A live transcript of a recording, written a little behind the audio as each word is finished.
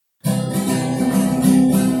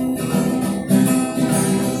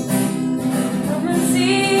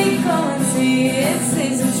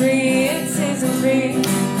season 3.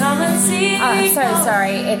 Come and see. Oh,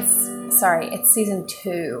 sorry. It's season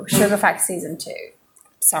 2. Sugar Facts season 2.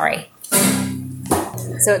 Sorry.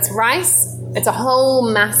 So it's rice. It's a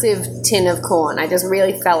whole massive tin of corn. I just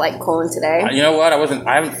really felt like corn today. You know what?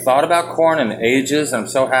 I haven't thought about corn in ages. I'm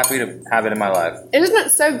so happy to have it in my life. Isn't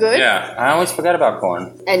it so good? Yeah, I always forget about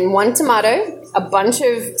corn. And 1 tomato, a bunch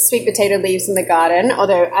of sweet potato leaves in the garden.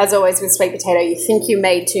 Although, as always with sweet potato, you think you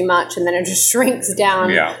made too much and then it just shrinks down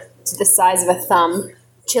to the size of a thumb.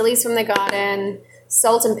 Chilies from the garden,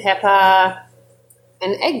 salt and pepper,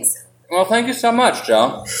 and eggs. Well, thank you so much,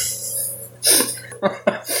 Joe.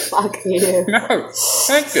 Fuck you. No,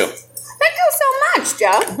 thank you. Thank you so much,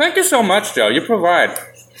 Joe. Thank you so much, Joe. You provide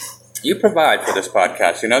for this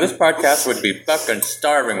podcast. You know, this podcast would be fucking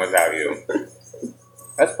starving without you.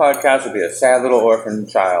 This podcast would be a sad little orphan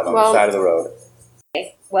child on the side of the road.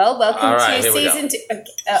 Well, welcome to season 2.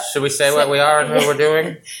 Should we say what we are and what we're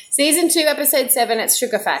doing? Season 2, episode 7, it's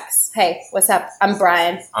Sugar Facts. Hey, what's up? I'm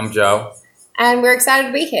Brian. I'm Joe. And we're excited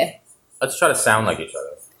to be here. Let's try to sound like each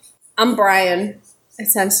other. I'm Brian. It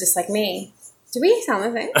sounds just like me. Do we sound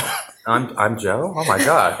the same? I'm Joe? Oh my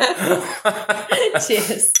god.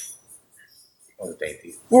 Cheers. That was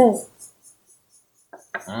dainty.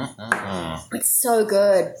 It's so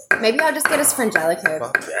good. Maybe I'll just get us Frangelico.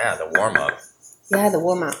 Fuck yeah, the warm-up. Yeah, the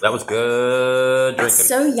warm-up. That was good drinking. It's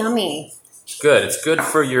so yummy. It's good. It's good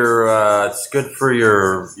for your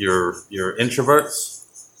your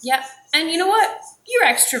introverts. Yep. And you know what? You're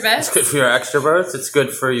extroverts. It's good for your extroverts. It's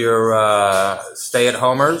good for your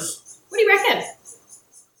stay-at-homers. What do you reckon?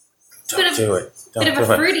 Don't do it. Bit of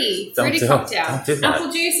a fruity cocktail. Don't do that.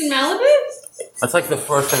 Apple juice in Malibu? That's like the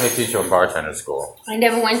first thing they teach you in bartender school. I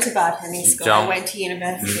never went to bartending school. Don't. I went to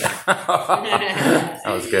university. That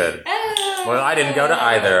was good. Well, I didn't go to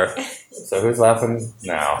either. So who's laughing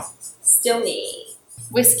now? Still me.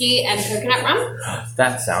 Whiskey and coconut rum?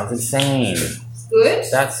 That sounds insane. Good?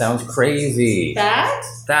 That sounds crazy. Bad?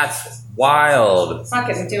 That's wild. Fuck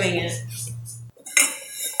it, I'm doing it.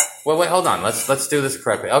 Well, wait, hold on. Let's do this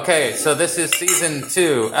correctly. Okay, so this is season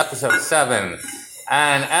 2, episode 7.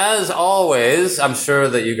 And as always, I'm sure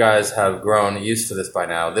that you guys have grown used to this by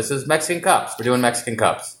now. This is Mexican Cups. We're doing Mexican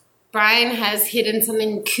Cups. Brian has hidden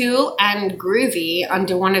something cool and groovy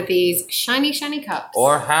under one of these shiny, shiny cups.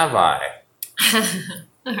 Or have I?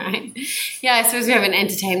 All right. Yeah, I suppose we haven't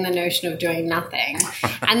entertained the notion of doing nothing.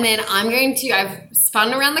 And then I've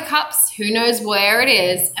spun around the cups, who knows where it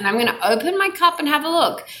is, and I'm going to open my cup and have a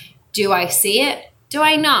look. Do I see it? Do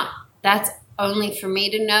I not? That's only for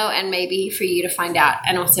me to know and maybe for you to find out,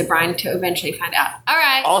 and also Brian to eventually find out. All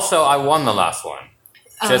right. Also, I won the last one,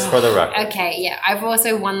 just for the record. Okay, yeah. I've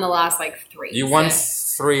also won the last, 3. You won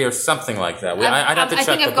 3 or something like that. I'd have to check the books.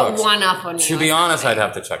 I think I've got one up on you. To be honest, I'd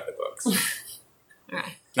have to check the books. All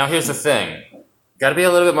right. Now, here's the thing. Got to be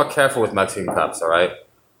a little bit more careful with Mexican Cups, all right?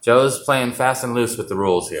 Joe's playing fast and loose with the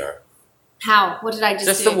rules here. How? What did I just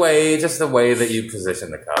do? Just the way that you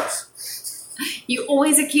position the cups. You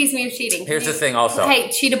always accuse me of cheating. Here's the thing also. Hey,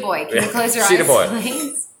 cheetah boy, can you close your Cheetah eyes, boy.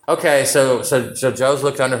 please? Okay, so Joe's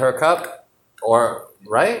looked under her cup,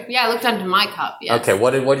 right? Yeah, I looked under my cup, yes. Okay,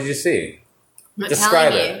 what did you see? I'm not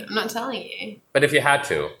Describe telling it. you. I'm not telling you. But if you had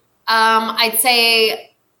to. I'd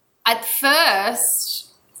say at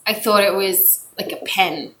first I thought it was like a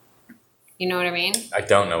pen. You know what I mean? I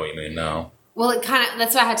don't know what you mean, no. Well,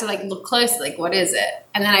 that's why I had to look closely, what is it?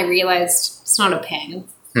 And then I realized it's not a pen.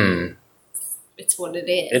 It's what it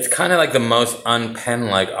is. It's kind of like the most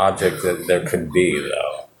unpen-like object that there could be,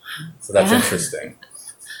 though. So that's interesting.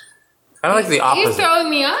 Kind of like the opposite. Are you throwing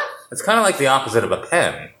me off? It's kind of like the opposite of a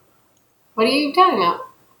pen. What are you talking about?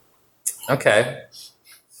 Okay.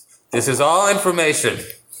 This is all information.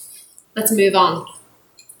 Let's move on.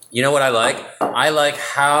 You know what I like? I like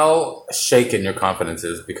how shaken your confidence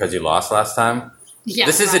is because you lost last time. Yeah.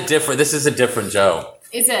 This is a different Joe.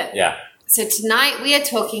 Is it? Yeah. So tonight we are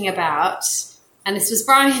talking about, and this was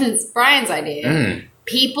Brian's idea,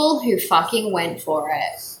 people who fucking went for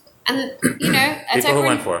it. And, that's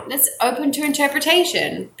open to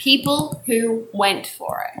interpretation. People who went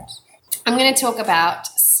for it. I'm going to talk about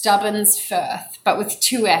Stubbins Firth, but with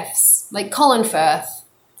 2 Fs, like Colin Firth.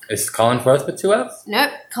 Is Colin Firth with 2 Fs?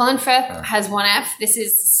 Nope. Colin Firth has 1 F. This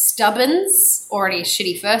is Stubbins, already a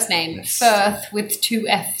shitty first name, Firth with 2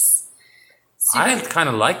 Fs. I kind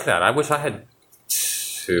of like that. I wish I had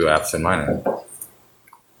 2 Fs in my name.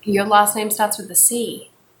 Your last name starts with a C.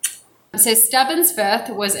 So Stubbins Firth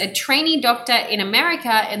was a trainee doctor in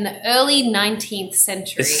America in the early 19th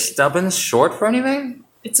century. Is Stubbins short for anything?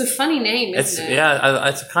 It's a funny name, isn't it? Yeah,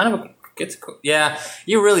 it's kind of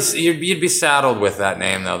you'd be saddled with that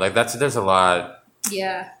name though. There's a lot.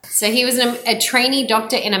 Yeah. So he was a trainee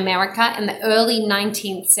doctor in America in the early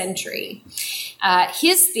 19th century.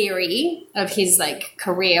 His theory of his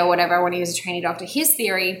career, whatever, when he was a trainee doctor, his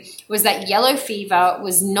theory was that yellow fever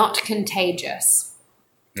was not contagious.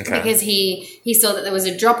 Okay. Because he saw that there was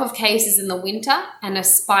a drop of cases in the winter and a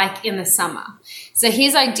spike in the summer. So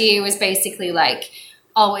his idea was basically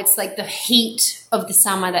it's the heat of the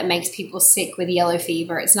summer that makes people sick with yellow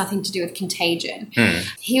fever. It's nothing to do with contagion.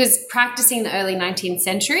 He was practicing in the early 19th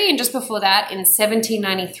century, and just before that, in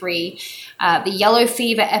 1793, the yellow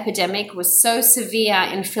fever epidemic was so severe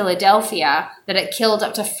in Philadelphia that it killed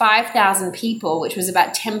up to 5,000 people, which was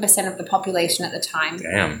about 10% of the population at the time.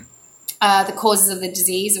 Damn. The causes of the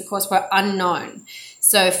disease, of course, were unknown.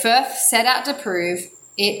 So Firth set out to prove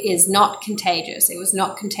it is not contagious. It was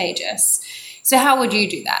not contagious. So how would you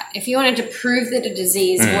do that? If you wanted to prove that a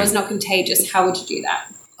disease was not contagious, how would you do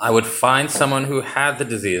that? I would find someone who had the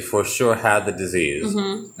disease, for sure had the disease,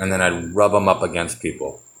 and then I'd rub them up against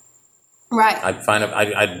people. Right.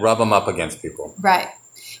 I'd rub them up against people. Right.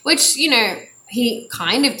 Which, he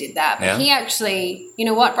kind of did that. But he actually, you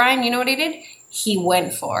know what, Brian? You know what he did? He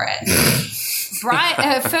went for it.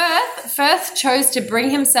 Firth chose to bring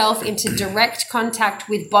himself into direct contact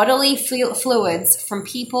with bodily fluids from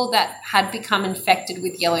people that had become infected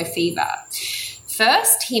with yellow fever.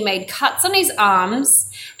 First, he made cuts on his arms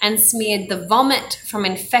and smeared the vomit from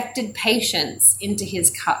infected patients into his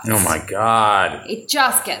cuts. Oh my God. It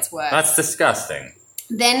just gets worse. That's disgusting.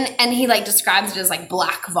 Then, and he describes it as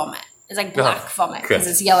black vomit. It's black vomit because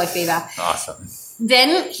it's yellow fever. Awesome.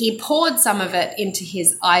 Then he poured some of it into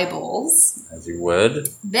his eyeballs. As you would.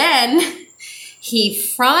 Then he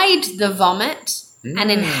fried the vomit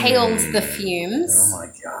and inhaled the fumes. Oh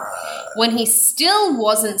my God. When he still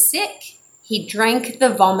wasn't sick, he drank the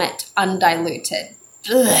vomit undiluted.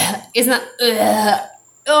 Ugh. Isn't that... Ugh.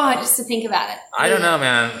 Oh, just to think about it. I don't know,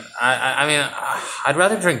 man. I mean, I'd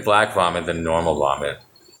rather drink black vomit than normal vomit.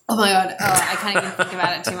 Oh my God. Oh, I can't even think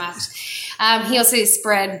about it too much. He also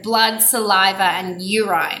spread blood, saliva, and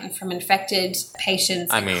urine from infected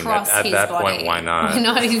patients across his body. At that point, why not? Why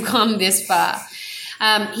not? He's gone this far.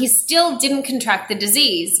 He still didn't contract the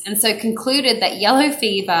disease, and so concluded that yellow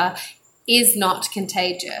fever is not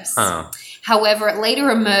contagious. However, it later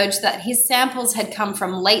emerged that his samples had come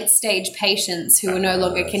from late-stage patients who were no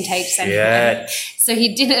longer contagious anymore. So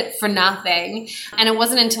he did it for nothing. And it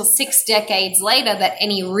wasn't until 6 decades later that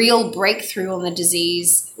any real breakthrough on the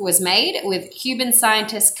disease was made, with Cuban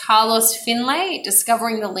scientist Carlos Finlay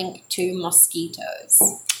discovering the link to mosquitoes.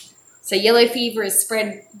 So yellow fever is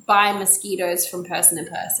spread by mosquitoes from person to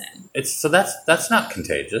person. So that's not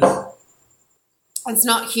contagious. It's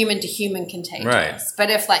not human-to-human contagious. Right.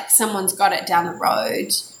 But if, someone's got it down the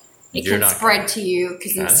road, it can spread to you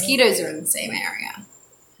because the mosquitoes are in the same area.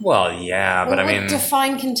 Well, yeah, but I mean...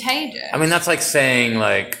 define contagious? I mean, that's like saying,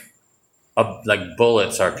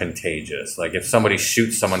 bullets are contagious. If somebody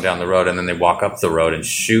shoots someone down the road and then they walk up the road and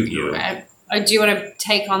shoot you. Right. Do you want to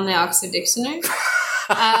take on the Oxford Dictionary?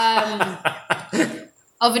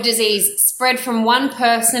 Of a disease spread from one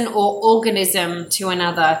person or organism to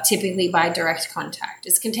another, typically by direct contact.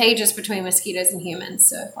 It's contagious between mosquitoes and humans,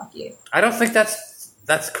 so fuck you. I don't think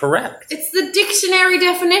that's correct. It's the dictionary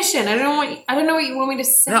definition. I don't know what you want me to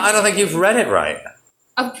say. No, I don't think you've read it right.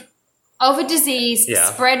 Of a disease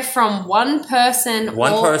spread from one person or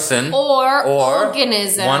organism.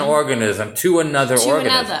 One organism to another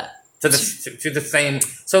organism. To the same.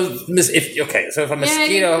 So if a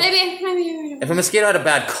mosquito, if a mosquito had a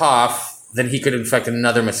bad cough, then he could infect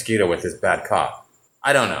another mosquito with his bad cough.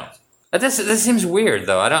 I don't know. This seems weird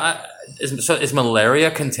though. Is malaria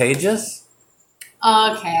contagious?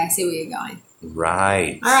 Okay, I see where you're going.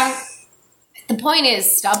 Right. All right. The point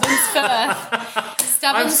is, Stubbins Firth.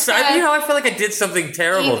 I feel like I did something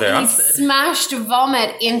terrible there. He smashed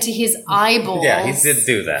vomit into his eyeballs. Yeah, he did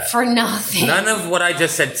do that. For nothing. None of what I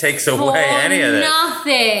just said takes away any of it.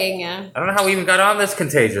 Nothing. I don't know how we even got on this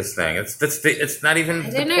contagious thing. It's not even the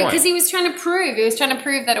point. I don't know, because he was trying to prove. He was trying to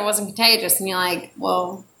prove that it wasn't contagious. And you're like,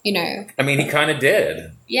 well, I mean, he kind of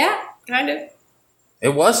did. Yeah, kind of.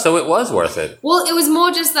 It was worth it. Well, it was more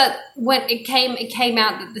just that when it came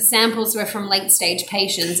out that the samples were from late stage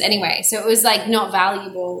patients anyway, so it was not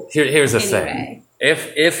valuable. Here's the thing: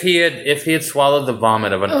 if he had swallowed the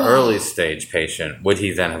vomit of an early stage patient, would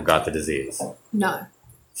he then have got the disease? No.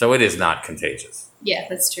 So it is not contagious. Yeah,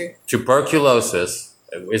 that's true. Tuberculosis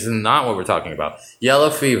is not what we're talking about. Yellow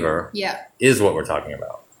fever is what we're talking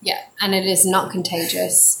about. Yeah, and it is not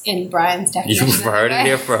contagious in Brian's definition. You've heard it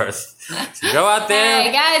here first. So go out there.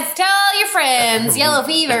 Hey guys, tell your friends yellow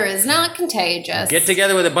fever is not contagious. Get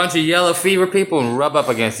together with a bunch of yellow fever people and rub up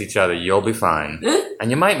against each other. You'll be fine. And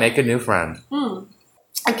you might make a new friend.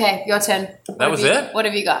 Okay, your turn. That was it? What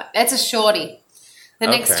have you got? That's a shorty. The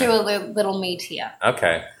next two are little meatier.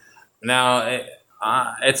 Okay. Now,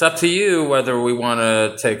 it's up to you whether we want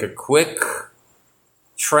to take a quick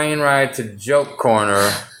train ride to Joke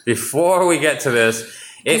Corner before we get to this.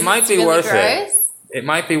 It might be worth it. It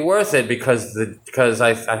might be worth it because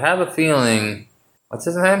I have a feeling. What's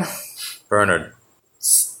his name? Bernard.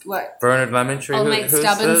 What? Bernard Lemontree. Old Mate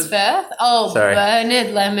Stubbins' Firth? Oh, sorry.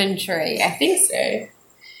 Bernard Lemontree. I think so.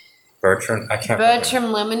 Bertram. I can't remember. Bertram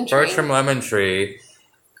Lemontree. Bertram Lemontree.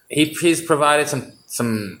 He's provided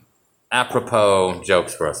some apropos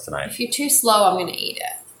jokes for us tonight. If you're too slow, I'm going to eat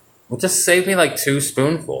it. Well, just save me like 2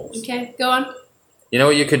 spoonfuls. Okay, go on. You know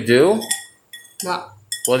what you could do? What?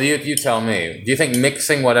 Well, you tell me. Do you think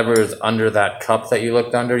mixing whatever is under that cup that you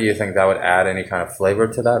looked under, do you think that would add any kind of flavor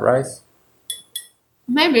to that rice?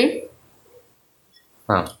 Maybe.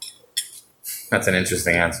 Huh. That's an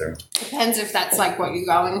interesting answer. Depends if that's like what you're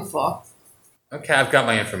going for. Okay, I've got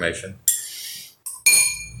my information.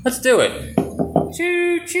 Let's do it.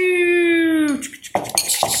 Choo choo.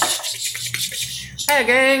 Hey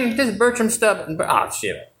gang, this is Bertram Stubbins.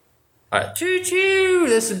 Shit. Alright, choo choo.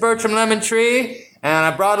 This is Bertram Lemontree, and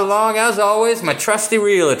I brought along, as always, my trusty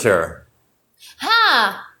realtor.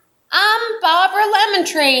 Hi, I'm Barbara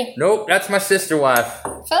Lemontree. Nope, that's my sister wife.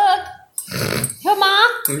 Fuck. Who am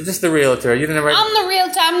I? You're just the realtor. You didn't. I'm the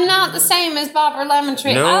realtor. I'm not the same as Barbara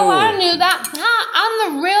Lemontree. No. Oh, I knew that. Hi,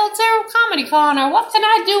 I'm the realtor Comedy Corner. What can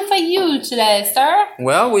I do for you today, sir?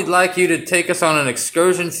 Well, we'd like you to take us on an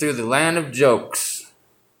excursion through the land of jokes.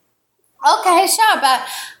 Okay, sure, but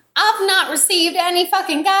I've not received any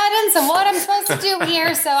fucking guidance on what I'm supposed to do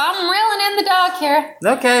here, so I'm reeling in the dark here.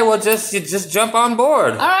 Okay, well, just jump on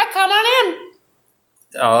board. All right, come on in.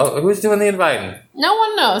 Oh, who's doing the inviting? No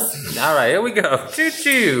one knows. All right, here we go. Choo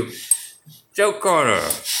choo. Joke Corner.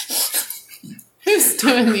 Who's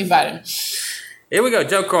doing the inviting? Here we go,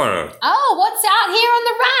 Joke Corner. Oh, what's out here on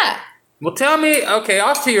the right? Well, tell me. Okay,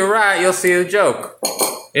 off to your right, you'll see the joke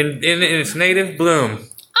in its native bloom.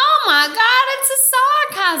 Oh my God, it's a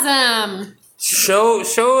sarcasm.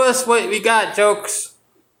 Show us what we got, jokes.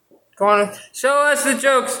 Corner. Show us the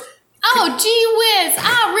jokes. Oh, gee whiz.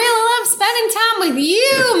 I really love spending time with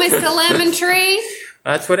you, Mr. Lemontree.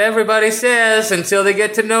 That's what everybody says until they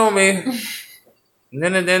get to know me. And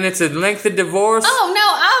then it's a lengthy divorce. Oh, no,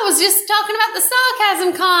 I was just talking about the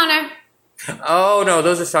sarcasm corner. Oh, no,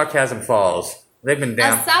 those are sarcasm falls. They've been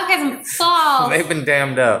damned. Sarcasm falls. They've been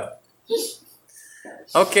damned up.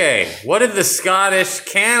 Okay, what did the Scottish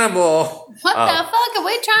cannibal... What the fuck are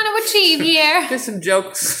we trying to achieve here? There's some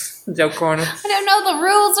jokes. Joke Corner. I don't know the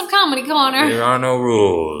rules of Comedy Corner. There are no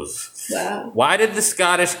rules. Wow. Why did the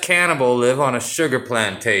Scottish cannibal live on a sugar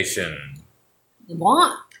plantation?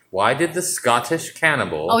 What? Why did the Scottish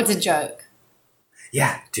cannibal... Oh, it's a joke.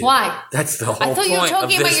 Yeah, dude. Why? That's the whole point I thought you were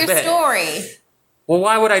talking about your story. Well,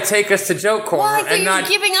 why would I take us to Joke Corner Well, I thought and you not were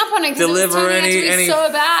giving up on it because it was deliver turning out to be any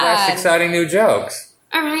so bad. fresh, exciting new jokes?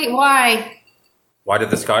 All right, why? Why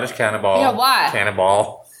did the Scottish cannibal... Yeah, why?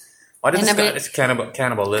 Cannibal... Why did the Scottish cannibal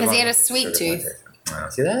live on... Because he had a sweet tooth.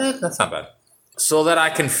 See, that's not bad. So that I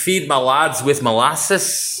can feed my lads with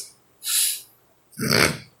molasses.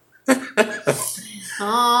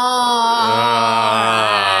 Oh,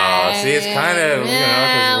 see, it's kind of,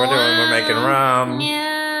 because we're making rum.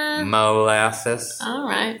 Yeah. Molasses. All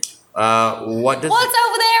right. What's over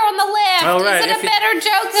there on the left? All right, Is it a better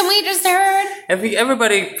joke than we just heard?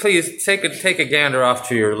 Everybody, please take a gander off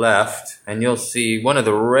to your left, and you'll see one of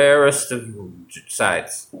the rarest of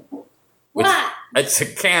sights. What? It's a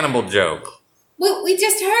cannibal joke. We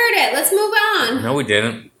just heard it. Let's move on. No, we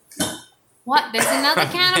didn't. What? There's another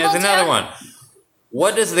cannibal There's another joke? one.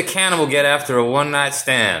 What does the cannibal get after a one-night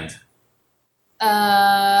stand?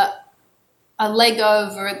 A leg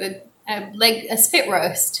over a spit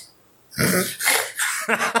roast.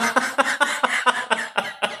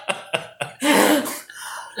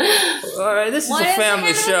 All right, this is a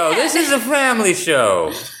family show. This is a family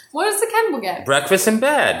show. What does the cannibal get? Breakfast in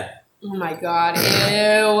bed. Oh my God!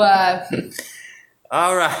 Ew.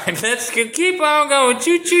 All right, let's keep on going.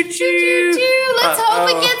 Choo choo choo. Choo, choo, choo. Let's hope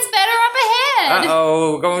it gets better up ahead.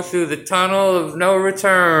 Uh-oh, we're going through the tunnel of no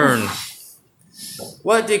return.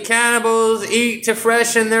 What do cannibals eat to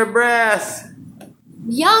freshen their breath?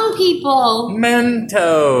 Young people.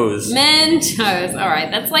 Mentos. Mentos. All right,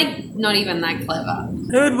 that's like not even that clever.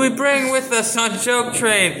 Who'd we bring with us on Joke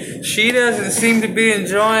Train? She doesn't seem to be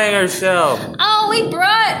enjoying herself. Oh, we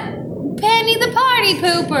brought Penny the Party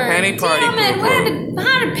Pooper. Penny Party Pooper.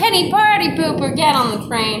 How did Penny Party Pooper get on the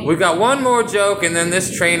train? We've got one more joke, and then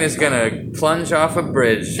this train is going to plunge off a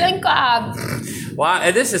bridge. Thank God.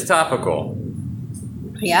 Why? This is topical.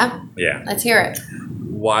 Yeah? Yeah. Let's hear it.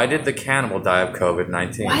 Why did the cannibal die of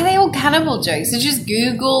COVID-19? Why are they all cannibal jokes? So just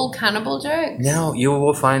Google cannibal jokes. No, you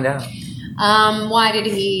will find out. Why did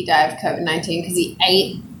he die of COVID-19? Because he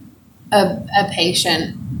ate a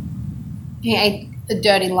patient. He ate the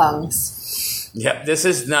dirty lungs. Yeah, this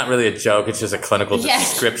is not really a joke. It's just a clinical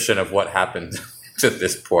description of what happened to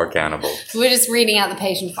this poor cannibal. We're just reading out the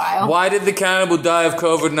patient file. Why did the cannibal die of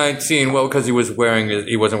COVID-19? Well, because he wasn't wearing a mask.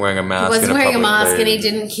 He wasn't wearing a mask and he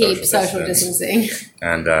didn't keep social distancing.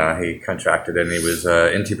 And he contracted it and he was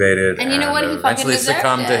intubated. And you know what? He fucking eventually deserved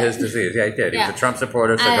succumbed it. to his disease. Yeah, he did. He was a Trump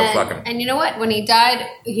supporter, so go fuck him. And you know what? When he died,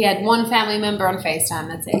 he had one family member on FaceTime.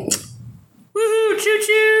 That's it. Woohoo!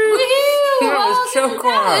 Choo-choo! Woohoo! That was Joke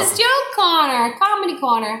Corner. That was Joke Corner. Comedy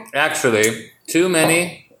Corner. Actually, too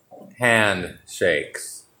many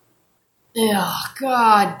handshakes. Oh,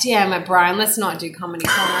 God damn it, Brian. Let's not do Comedy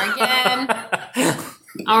Corner again.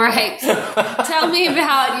 All right. Tell me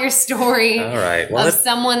about your story of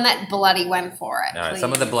someone that bloody went for it. All right,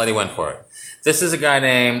 someone that bloody went for it. This is a guy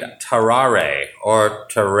named Tarare, or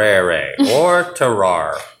Tarare, or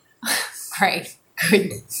Tarar. Right.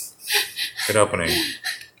 Good. Good opening.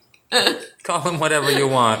 Call him whatever you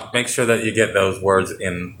want. Make sure that you get those words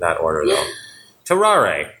in that order, though.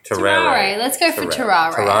 Tarare. Tarare. Let's go for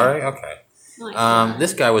Tarare. Tarare? Okay.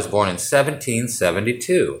 This guy was born in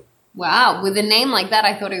 1772. Wow. With a name like that,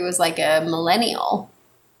 I thought he was like a millennial.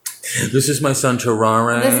 This is my son,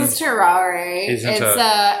 Tarare. This is Tarare. It's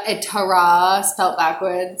a Tara spelled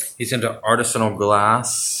backwards. He's into artisanal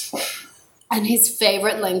glass. And his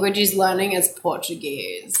favorite language he's learning is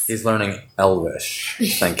Portuguese. He's learning Elvish.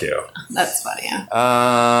 Thank you. That's funny,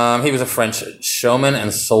 yeah. He was a French showman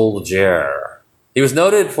and soldier. He was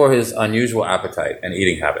noted for his unusual appetite and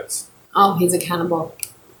eating habits. Oh, he's a cannibal.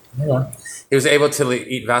 Yeah. He was able to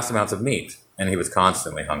eat vast amounts of meat, and he was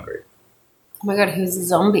constantly hungry. Oh my God, he was a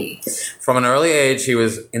zombie. From an early age, he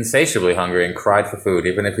was insatiably hungry and cried for food,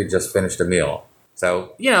 even if he just finished a meal.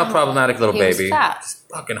 So, problematic little baby. Was fat. Just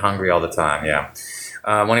fucking hungry all the time, yeah.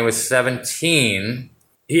 When he was 17,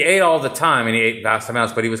 he ate all the time and he ate vast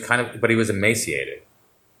amounts, but he was emaciated.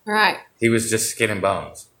 Right. He was just skin and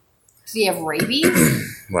bones. Did he have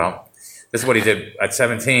rabies? Well, this is what he did. At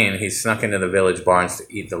 17, he snuck into the village barns to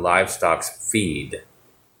eat the livestock's feed.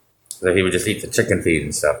 So he would just eat the chicken feed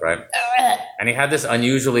and stuff, right? And he had this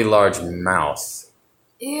unusually large mouth.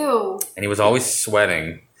 Ew. And he was always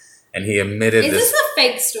sweating. And he emitted Is this a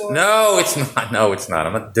fake story? No, it's not. No, it's not.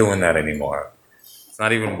 I'm not doing that anymore. It's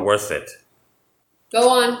not even worth it. Go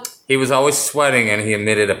on. He was always sweating and he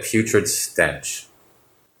emitted a putrid stench.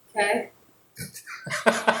 Okay.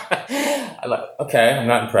 Okay, I'm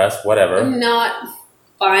not impressed. Whatever. I'm not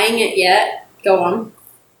buying it yet. Go on.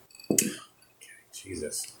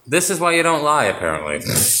 Jesus. This is why you don't lie, apparently.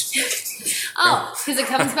 Oh, because it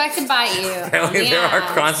comes back to bite you. Apparently there are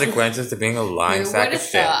consequences to being a lying sack of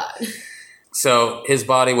shit. Thought? So his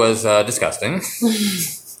body was disgusting.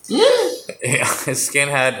 His skin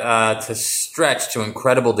had to stretch to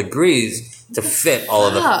incredible degrees to fit all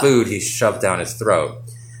of the food he shoved down his throat.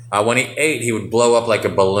 When he ate, he would blow up like a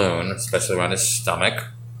balloon, especially around his stomach.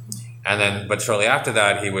 But shortly after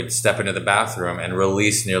that, he would step into the bathroom and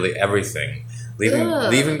release nearly everything,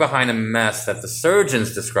 leaving behind a mess that the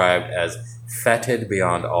surgeons described as fetid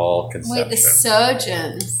beyond all conception. Wait, the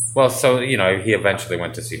surgeons? Well, so, he eventually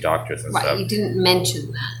went to see doctors and stuff. Right, you didn't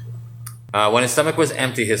mention that. When his stomach was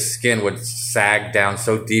empty, his skin would sag down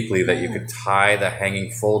so deeply that you could tie the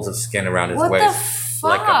hanging folds of skin around his waist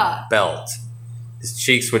like a belt. His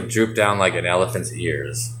cheeks would droop down like an elephant's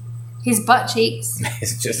ears. His butt cheeks?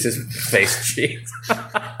 It's just his face cheeks.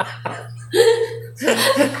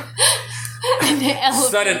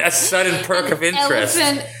 A sudden perk of interest.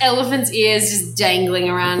 Elephant's ears just dangling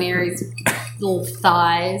around near his little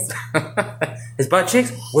thighs. His butt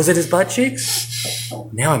cheeks? Was it his butt cheeks?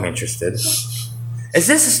 Now I'm interested. Is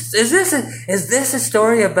this a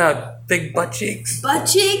story about big butt cheeks? Butt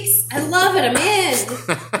cheeks? I love it. I'm in.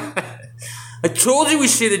 I told you we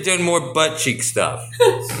should have done more butt cheek stuff.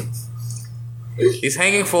 These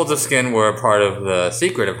hanging folds of skin were a part of the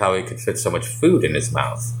secret of how he could fit so much food in his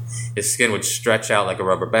mouth. His skin would stretch out like a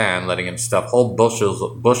rubber band, letting him stuff whole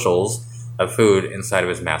bushels of food inside of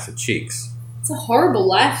his massive cheeks. It's It's a horrible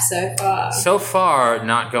life so far. So far,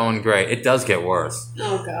 not going great. It does get worse.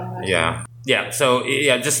 Oh, God. Yeah. Yeah, so,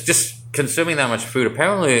 yeah, just consuming that much food,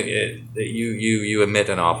 apparently you emit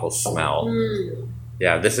an awful smell.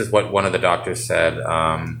 Yeah, this is what one of the doctors said.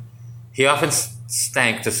 He often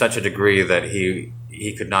stank to such a degree that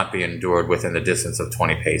he could not be endured within the distance of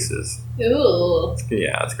 20 paces. Ooh.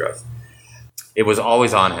 Yeah, that's gross. It was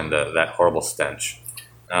always on him, that horrible stench.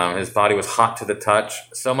 His body was hot to the touch,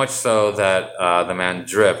 so much so that the man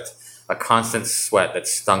dripped a constant sweat that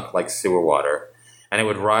stunk like sewer water. And it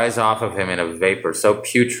would rise off of him in a vapor so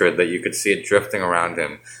putrid that you could see it drifting around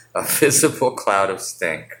him, a visible cloud of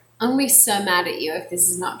stink. I'm going to be so mad at you if this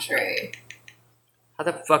is not true. How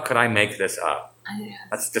the fuck could I make this up? I know.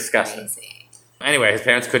 That's disgusting. Crazy. Anyway, his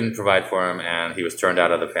parents couldn't provide for him, and he was turned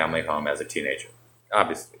out of the family home as a teenager.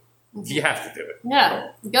 Obviously. You have to do it.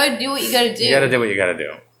 Yeah. Go do what you got to do. You got to do what you got to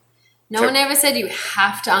do. No one ever said you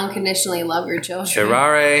have to unconditionally love your children.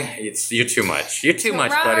 Sharare, you're too much. You're too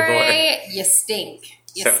much, buddy boy. You stink.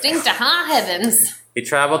 You stink to high heavens. He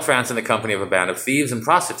traveled France in the company of a band of thieves and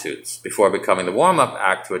prostitutes before becoming the warm-up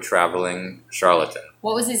act to a traveling charlatan.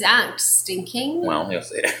 What was his act? Stinking? Well, you'll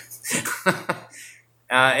see.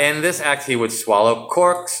 In this act, he would swallow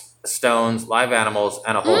corks, stones, live animals,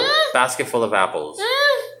 and a whole basket full of apples.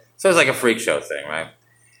 So it's like a freak show thing, right?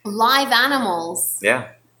 Live animals? Yeah.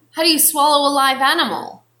 How do you swallow a live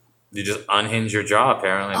animal? You just unhinge your jaw,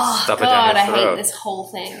 apparently, and stuff it God, down your throat. I hate this whole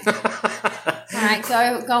thing. All right,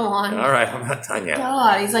 go on. All right, I'm not done yet.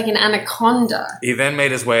 God, he's like an anaconda. He then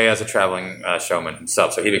made his way as a traveling showman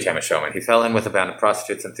himself, so he became a showman. He fell in with a band of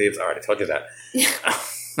prostitutes and thieves. All right, I told you that.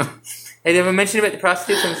 Hey, did I ever mention about the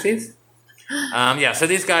prostitutes and thieves? Yeah, so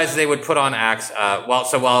these guys, they would put on acts.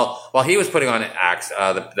 While he was putting on acts,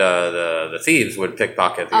 the thieves would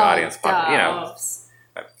pickpocket the audience. You know.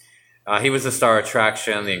 He was the star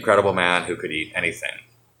attraction, the incredible man who could eat anything.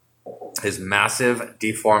 His massive,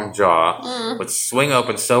 deformed jaw would swing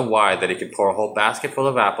open so wide that he could pour a whole basket full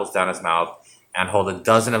of apples down his mouth and hold a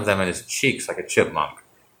dozen of them in his cheeks like a chipmunk.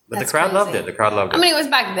 But the crowd loved it. The crowd loved it. I mean, it was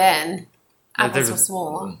back then. Apples were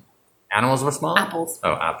small. Animals were small? Apples.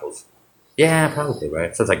 Oh, apples. Yeah, probably,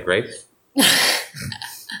 right? So it's like grapes?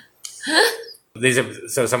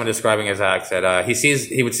 So someone describing his act said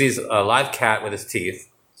he would seize a live cat with his teeth,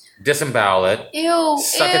 disembowel it,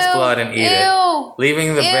 suck its blood and eat it,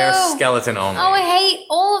 leaving the bare skeleton only. Oh, I hate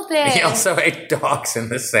all of this. He also ate dogs in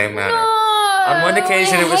the same manner. On one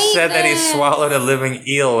occasion, it was said that he swallowed a living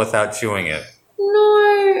eel without chewing it.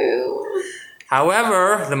 No.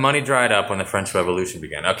 However, the money dried up when the French Revolution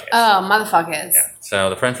began. Okay. Oh, motherfuckers. Yeah. So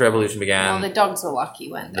the French Revolution began. Well, the dogs were lucky,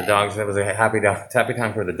 weren't they? The dogs, it was a happy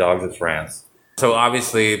time for the dogs of France. So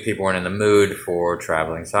obviously, people weren't in the mood for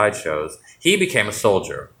traveling sideshows. He became a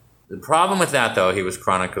soldier. The problem with that, though, he was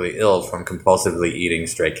chronically ill from compulsively eating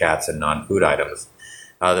stray cats and non-food items.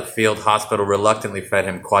 The field hospital reluctantly fed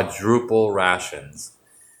him quadruple rations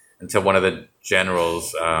until one of the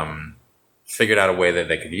generals figured out a way that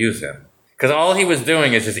they could use him. Because all he was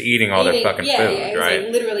doing is just eating all their fucking food, it was right?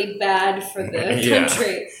 like literally bad for the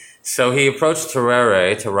country. So he approached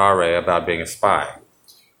Terrare about being a spy.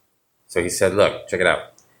 So he said, look, check it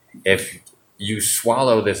out. If you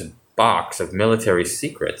swallow this box of military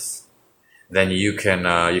secrets, then you can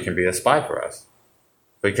be a spy for us.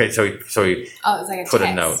 So he it was like put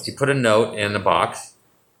a note. He put a note in the box,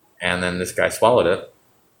 and then this guy swallowed it.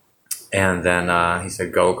 And then he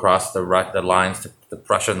said, go across the lines, the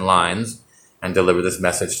Prussian lines, and deliver this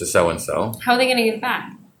message to so-and-so. How are they going to get it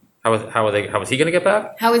back? How was he going to get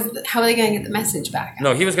back? How are they going to get the message back?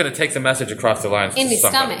 No, he was going to take the message across the lines in to his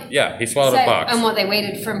somebody. stomach. Yeah, he swallowed a box. And what, they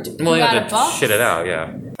waited for him to he out had a to box? shit it out.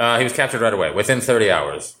 Yeah, he was captured right away. Within 30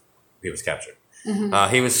 hours, he was captured.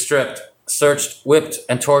 Mm-hmm. He was stripped, searched, whipped,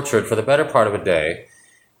 and tortured for the better part of a day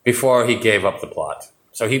before he gave up the plot.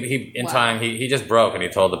 So he just broke, and he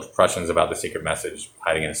told the Prussians about the secret message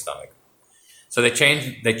hiding in his stomach. So they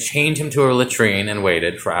chained him to a latrine and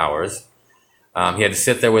waited for hours. He had to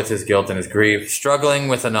sit there with his guilt and his grief, struggling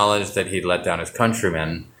with the knowledge that he'd let down his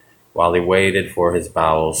countrymen while he waited for his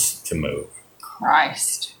bowels to move.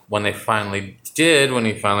 Christ. When he finally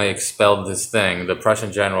expelled this thing, the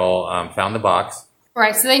Prussian general found the box.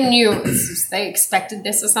 Right, so they knew, they expected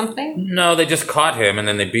this or something? No, they just caught him, and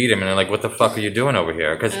then they beat him, and they're like, what the fuck are you doing over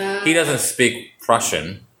here? Because he doesn't speak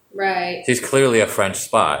Prussian. Right. He's clearly a French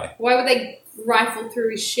spy. Why would they rifle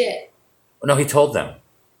through his shit? No, he told them.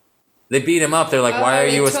 They beat him up. They're like, why are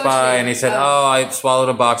you a spy? And he said, I swallowed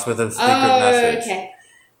a box with a secret message. Okay.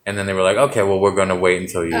 And then they were like, okay, well, we're going to wait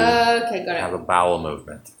until you got have a bowel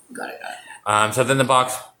movement. Got it. So then the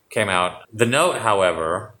box came out. The note,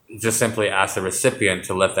 however, just simply asked the recipient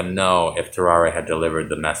to let them know if Terrare had delivered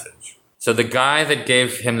the message. So the guy that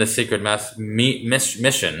gave him the secret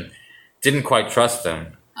mission didn't quite trust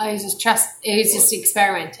him. Oh, he was just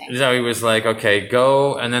experimenting. So he was like, okay,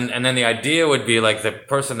 go, and then the idea would be like the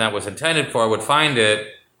person that was intended for would find it,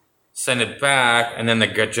 send it back, and then the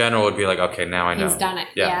general would be like, okay, now I know. He's done it.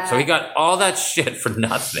 Yeah. So he got all that shit for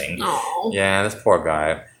nothing. Oh. Yeah, this poor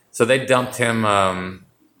guy. So they dumped him.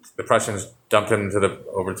 The Prussians dumped him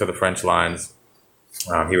over to the French lines.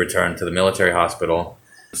 He returned to the military hospital.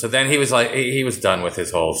 So then he was like, he was done with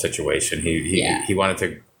his whole situation. He wanted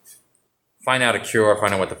to find out a cure,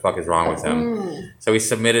 find out what the fuck is wrong with him. So he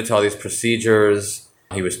submitted to all these procedures.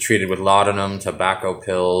 He was treated with laudanum, tobacco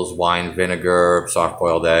pills, wine vinegar,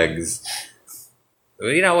 soft-boiled eggs.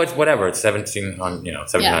 You know, it's whatever. It's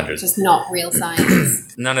 1700s. Yeah, just not real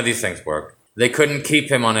science. None of these things work. They couldn't keep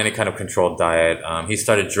him on any kind of controlled diet. He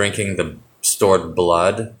started drinking the stored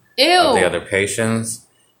blood of the other patients.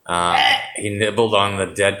 He nibbled on the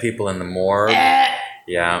dead people in the morgue.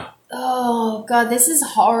 Yeah. Oh, God, this is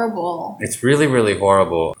horrible. It's really, really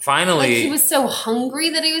horrible. Finally... Like he was so hungry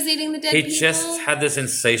that he was eating the dead people? He just had this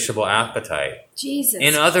insatiable appetite. Jesus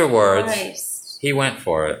In other words, Christ. He went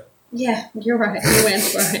for it. Yeah, you're right. He went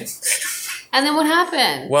for it. And then what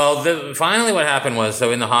happened? Well, finally what happened was,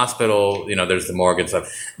 so in the hospital, there's the morgue and stuff.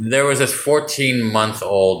 There was this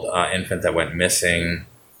 14-month-old infant that went missing,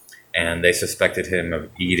 and they suspected him of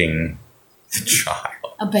eating the child.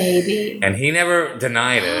 A baby. And he never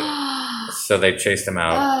denied it, so they chased him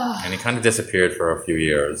out, and he kind of disappeared for a few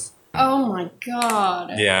years. Oh my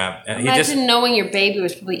God. Yeah. And Imagine knowing your baby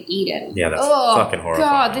was probably eaten. Yeah, that's fucking horrifying.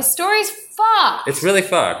 God, this story's fucked. It's really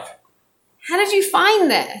fucked. How did you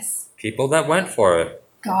find this? People that went for it.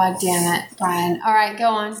 God damn it, Brian. All right, go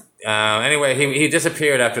on. Anyway, he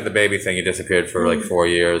disappeared after the baby thing. He disappeared for like 4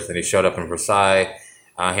 years. Then he showed up in Versailles.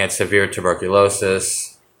 He had severe tuberculosis.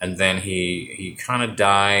 And then he kind of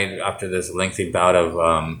died after this lengthy bout of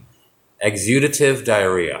exudative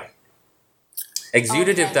diarrhea.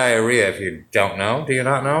 Exudative diarrhea, if you don't know. Do you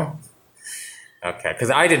not know? Okay, because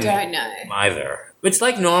I didn't know either. It's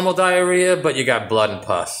like normal diarrhea, but you got blood and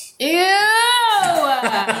pus. Ew!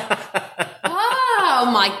 Oh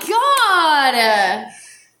my God!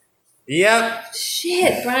 Yep.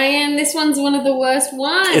 Shit, Brian, this one's one of the worst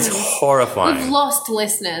ones. It's horrifying. We've lost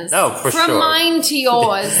listeners. Oh, for sure. From mine to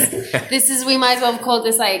yours. We might as well have called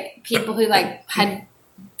this like people who like had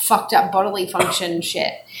fucked up bodily function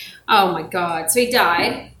shit. Oh my God. So he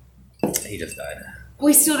died. He just died.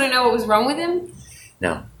 We still don't know what was wrong with him?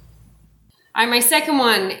 No. All right, my second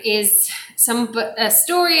one is a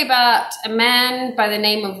story about a man by the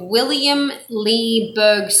name of William Lee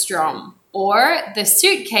Bergstrom, or the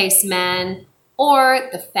Suitcase Man, or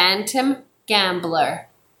the Phantom Gambler.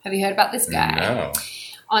 Have you heard about this guy? No.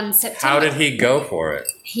 On September, How did he go for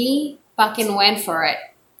it? He fucking went for it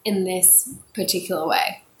in this particular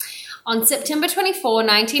way. On September 24,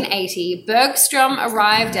 1980, Bergstrom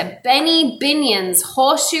arrived at Benny Binion's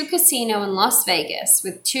Horseshoe Casino in Las Vegas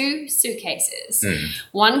with 2 suitcases,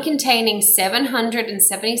 one containing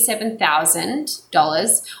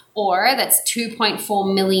 $777,000, or that's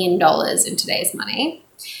 $2.4 million in today's money,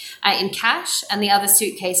 in cash, and the other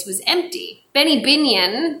suitcase was empty. Benny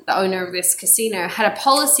Binion, the owner of this casino, had a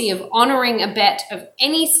policy of honoring a bet of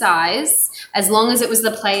any size as long as it was the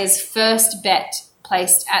player's first bet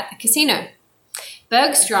placed at the casino.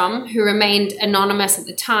 Bergstrom, who remained anonymous at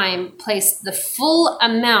the time, placed the full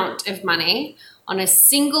amount of money on a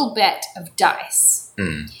single bet of dice.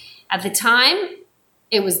 At the time,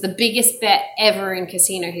 it was the biggest bet ever in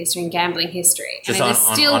casino history and gambling history. Just and it is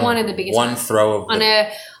still one of the biggest one throw of on a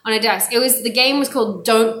dice. The game was called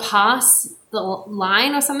Don't Pass the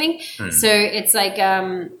Line or something. So it's like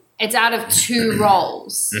it's out of 2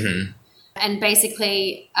 rolls. And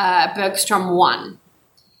basically Bergstrom won.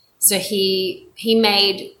 So he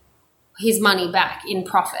made his money back in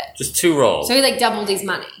profit. Just 2 rolls. So he like doubled his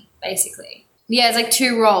money, basically. Yeah, it's like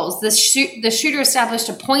 2 rolls. The shooter established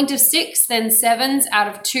a point of 6, then 7s out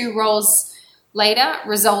of 2 rolls later,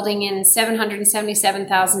 resulting in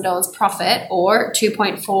 $777,000 profit, or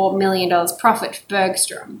 $2.4 million profit for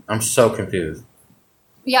Bergstrom. I'm so confused.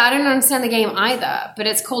 Yeah, I don't understand the game either, but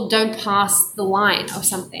it's called Don't Pass the Line or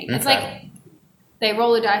something. Okay. It's like they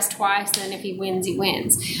roll the dice twice, and if he wins, he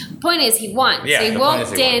wins. The point is, he won. Yeah, so he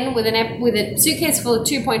walked in with a suitcase full of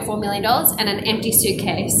 $2.4 million and an empty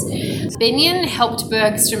suitcase. Binion helped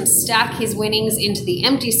Bergstrom stack his winnings into the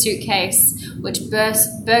empty suitcase, which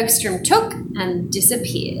Bergstrom took and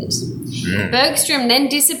disappeared. Bergstrom then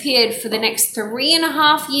disappeared for the next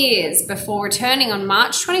 3.5 years before returning on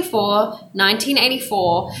March 24,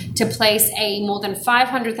 1984 to place a more than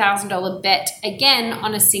 $500,000 bet again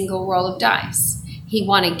on a single roll of dice. He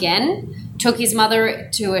won again, took his mother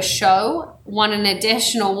to a show, won an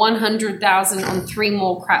additional $100,000 on 3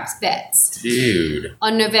 more craps bets. Dude.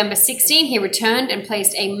 On November 16, he returned and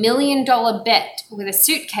placed a $1 million bet with a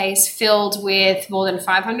suitcase filled with more than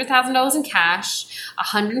 $500,000 in cash,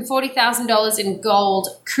 $140,000 in gold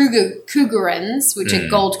Krugerrands, which are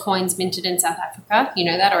gold coins minted in South Africa. You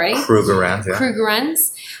know that already. Krugerrands, yeah.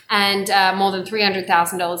 Krugerrands, and more than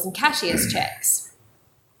 $300,000 in cashier's checks.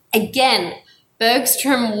 Again,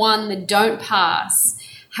 Bergstrom won the don't pass.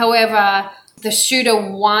 However, the shooter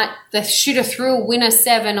threw a winner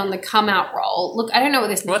 7 on the come out roll. Look, I don't know what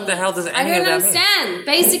this means. What the hell does I any of don't that understand. mean?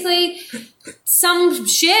 Basically, some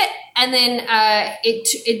shit, and then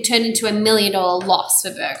it turned into a $1 million loss for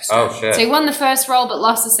Bergstrom. Oh, shit. So he won the first roll but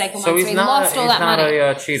lost the second one. So he lost all that money. He's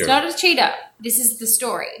not a cheater. He's not a cheater. This is the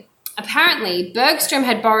story. Apparently, Bergstrom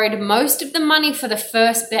had borrowed most of the money for the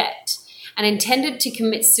first bet and intended to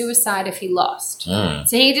commit suicide if he lost. So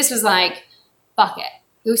he just was like, fuck it.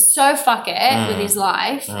 He was so fuck it with his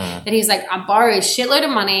life that he's like, I borrowed a shitload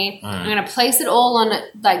of money. I'm going to place it all on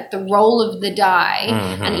like the roll of the die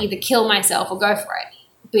and either kill myself or go for it.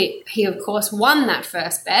 But he, of course, won that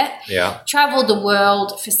first bet. Yeah. Traveled the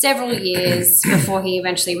world for several years before he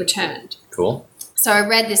eventually returned. Cool. So I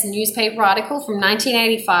read this newspaper article from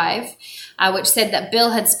 1985, which said that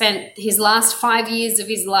Bill had spent his last 5 years of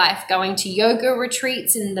his life going to yoga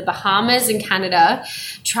retreats in the Bahamas and Canada,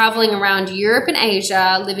 traveling around Europe and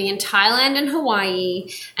Asia, living in Thailand and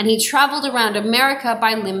Hawaii, and he traveled around America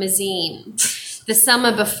by limousine. The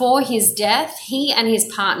summer before his death, he and his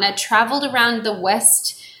partner traveled around the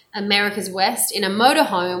America's West in a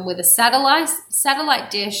motorhome with a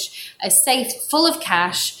satellite dish, a safe full of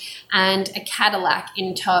cash, and a Cadillac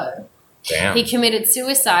in tow. Damn. He committed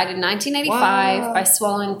suicide in 1985 by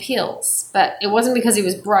swallowing pills, but it wasn't because he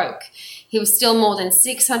was broke. He was still more than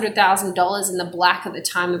 $600,000 in the black at the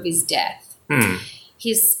time of his death.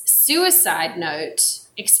 His suicide note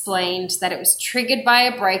explained that it was triggered by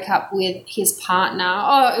a breakup with his partner.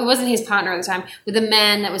 Oh, it wasn't his partner at the time, with a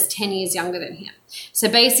man that was 10 years younger than him. So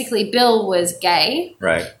basically, Bill was gay.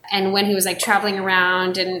 Right. And when he was like traveling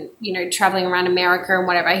around and, traveling around America and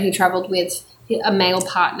whatever, he traveled with a male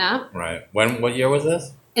partner. Right. What year was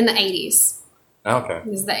this? In the 80s. Okay. It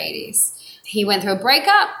was the 80s. He went through a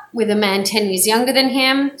breakup with a man 10 years younger than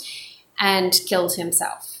him and killed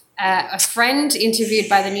himself. A friend interviewed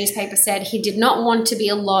by the newspaper said he did not want to be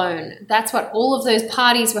alone. That's what all of those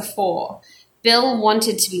parties were for. Bill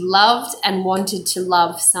wanted to be loved and wanted to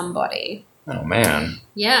love somebody. Oh, man.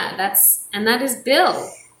 Yeah, that is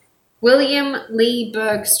Bill. William Lee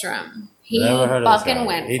Bergstrom. He Never heard of fucking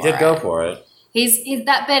went for it. He did go for it.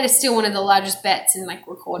 That bet is still one of the largest bets in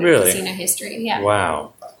recorded casino history. Yeah.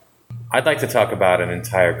 Wow. I'd like to talk about an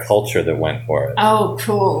entire culture that went for it. Oh,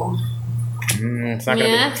 cool. It's not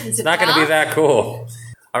going to be that cool.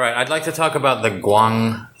 All right, I'd like to talk about the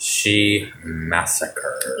Guangxi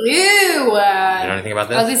Massacre. Ew. You know anything about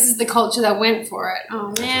this? Oh, this is the culture that went for it.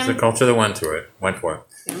 Oh, man. This is the culture that went for it.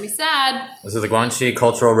 It's going to be sad. This is the Guangxi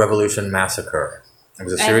Cultural Revolution Massacre. It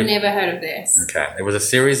was I've never heard of this. Okay. It was a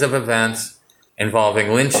series of events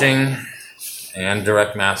involving lynching and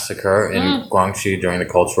direct massacre in Guangxi during the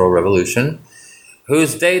Cultural Revolution,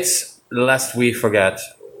 whose dates, lest we forget,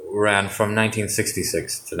 ran from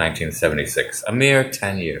 1966 to 1976, a mere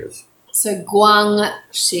 10 years. So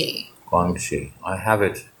Guangxi. Guangxi. I have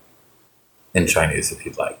it in Chinese if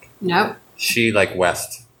you'd like. Nope. Xi like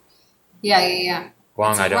west. Yeah.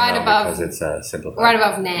 Guang, it's I don't right know above, because it's simplified. Right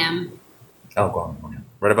above Nam. Oh, Guang.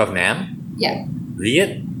 Right above Nam? Yeah.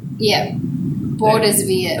 Viet? Yeah. Borders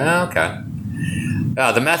Viet. Oh, okay.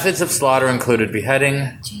 The methods of slaughter included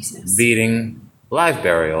beheading, beating, live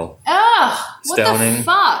burial, stoning, what the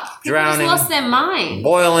fuck? People drowning, just lost their mind.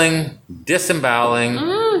 boiling, disemboweling,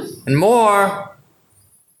 and more.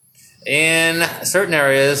 In certain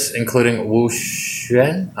areas, including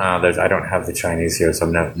Wushan, I don't have the Chinese here, so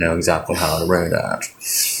I don't know exactly how to read that.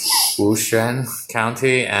 Wushan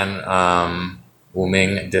County and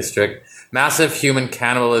Wuming District, massive human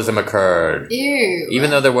cannibalism occurred. Ew. Even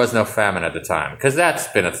though there was no famine at the time, because that's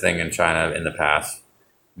been a thing in China in the past.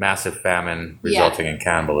 Massive famine resulting in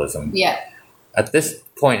cannibalism. Yeah. At this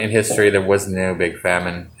point in history, there was no big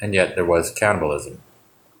famine, and yet there was cannibalism.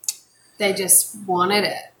 They just wanted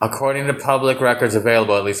it. According to public records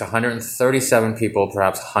available, at least 137 people,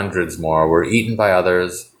 perhaps hundreds more, were eaten by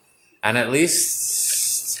others, and at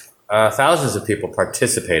least thousands of people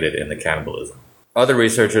participated in the cannibalism. Other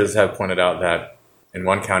researchers have pointed out that in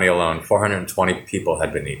one county alone, 420 people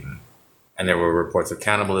had been eaten. And there were reports of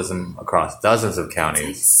cannibalism across dozens of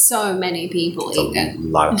counties. So many people It's a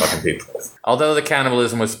lot of fucking people. Although the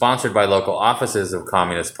cannibalism was sponsored by local offices of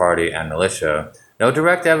Communist Party and militia, no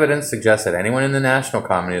direct evidence suggests that anyone in the National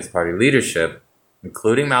Communist Party leadership,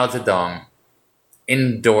 including Mao Zedong,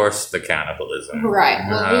 endorsed the cannibalism. Right.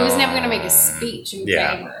 Well, he was never going to make a speech in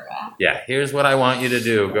Yeah. favor of it. Yeah, here's what I want you to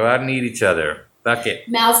do. Go out and eat each other. Fuck it.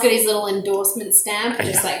 Mao's got his little endorsement stamp, and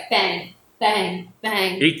just like bang, bang,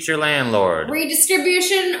 bang. Eat your landlord.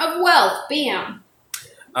 Redistribution of wealth, bam.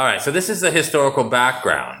 All right, so this is the historical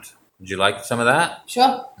background. Would you like some of that?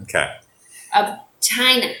 Sure. Okay. Of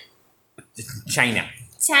China. China.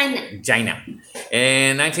 China.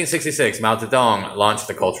 In 1966, Mao Zedong launched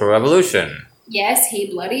the Cultural Revolution. Yes, he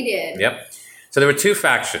bloody did. Yep. So there were two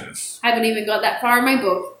factions. I haven't even got that far in my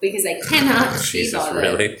book because I cannot be Jesus, bothered.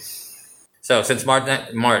 really? So since March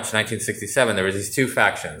 1967, there were these two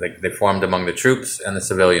factions. They formed among the troops and the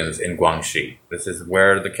civilians in Guangxi. This is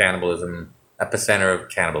where the epicenter of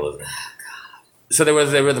cannibalism. So there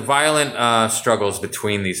were the violent struggles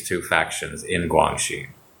between these two factions in Guangxi.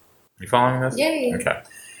 You following this? Yeah. Okay.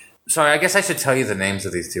 Sorry, I guess I should tell you the names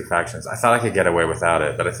of these two factions. I thought I could get away without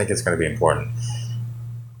it, but I think it's going to be important.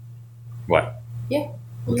 What? Yeah,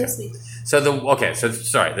 I'm listening. So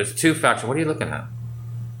there's two factions. What are you looking at?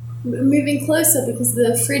 Moving closer because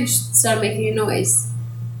the fridge started making a noise.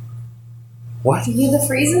 What? Do you hear the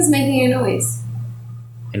freezer's making a noise?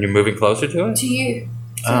 And you're moving closer to it? To you.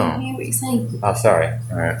 So I hear what you're saying. Oh, sorry.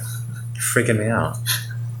 All right. You're freaking me out.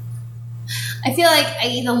 I feel like I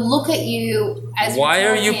either look at you as Why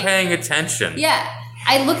you're are you talking- paying attention? Yeah.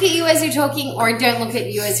 I look at you as you're talking or I don't look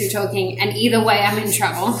at you as you're talking, and either way I'm in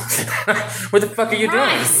trouble. What the fuck are you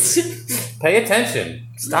Christ. doing? Pay attention.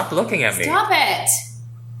 Stop looking at me. Stop it.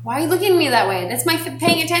 Why are you looking at me that way? That's my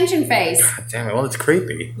paying attention face. God damn it. Well, it's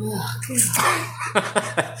creepy. Ugh.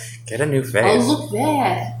 Get a new face. Oh, look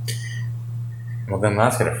there. Well, then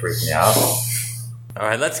that's going to freak me out. All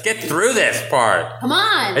right, let's get through this part. Come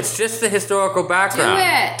on. It's just the historical background.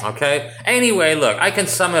 Do it. Okay? Anyway, look, I can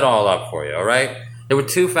sum it all up for you, all right? There were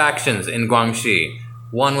two factions in Guangxi.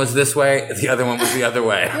 One was this way, the other one was the other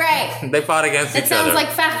way. Great. They fought against That each other. sounds like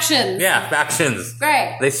factions. Yeah, factions.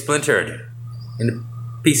 Great. They splintered into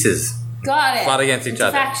pieces. Got it. Fought against each Into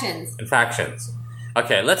other. Factions. And factions.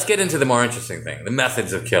 Okay, let's get into the more interesting thing, the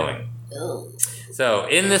methods of killing. Ugh. So,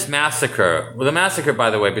 in this massacre, the massacre, by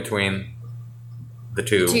the way, between the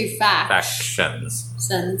two factions.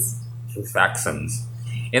 Two factions.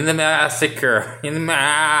 In the massacre,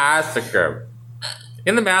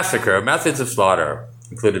 methods of slaughter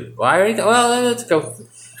included. Well, let's go. God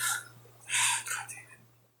damn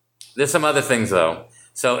it. There's some other things, though.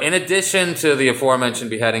 So, in addition to the aforementioned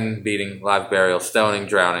beheading, beating, live burial, stoning,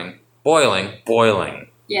 drowning, boiling.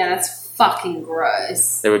 Yeah, that's fucking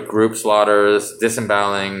gross. There were group slaughters,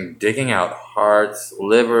 disemboweling, digging out hearts,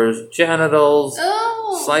 livers, genitals,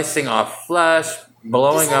 Oh. slicing off flesh,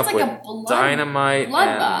 blowing This sounds up like with a blood- dynamite.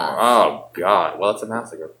 bloodbath. Oh, God. Well, it's a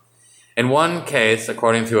massacre. In one case,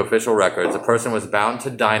 according to official records, a person was bound to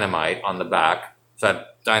dynamite on the back, so had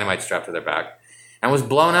dynamite strapped to their back, and was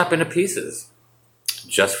blown up into pieces.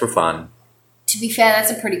 Just for fun. To be fair,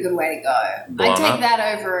 that's a pretty good way to go. Blown I'd take up?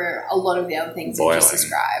 that over a lot of the other things you just Boiling.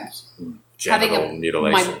 described. Genital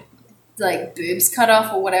mutilation. My boobs cut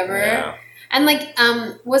off or whatever. Yeah. And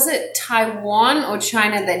was it Taiwan or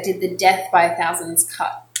China that did the death by 1,000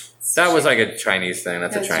 cut? That was like a Chinese thing.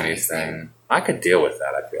 That's That a was Chinese Chinese thing. I could deal with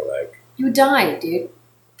that, I feel like. You would die, dude.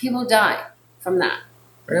 People die from that.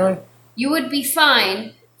 Really? You would be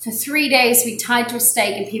fine for 3 days to be tied to a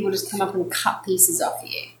stake and people just come up and cut pieces off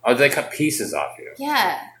you. Oh, they cut pieces off you.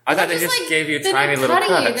 Yeah. I thought They're they just gave you they're tiny not little cutting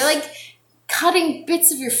cuts. you. They're like cutting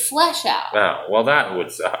bits of your flesh out. Oh, well, that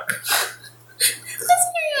would suck.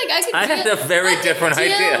 I had a very different deal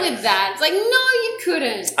idea. with that. It's like, no, you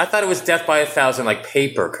couldn't. I thought it was death by 1,000, like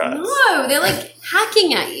paper cuts. No, they're like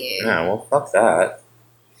hacking at you. Yeah, well, fuck that.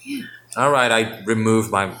 Yeah. All right, I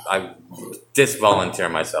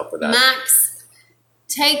disvolunteer myself for that. Max,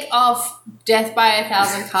 take off death by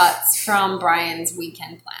 1,000 cuts from Brian's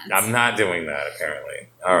weekend plans. I'm not doing that, apparently.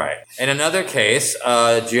 All right. In another case,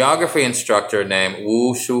 a geography instructor named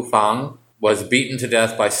Wu Shufang was beaten to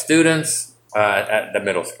death by students at the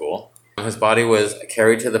middle school. His body was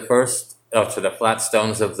carried to the flat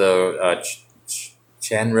stones of the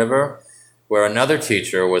Chen River, where another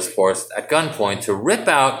teacher was forced at gunpoint to rip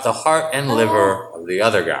out the heart and liver of the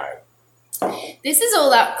other guy. This is all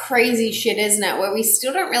that crazy shit, isn't it? Where we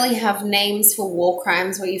still don't really have names for war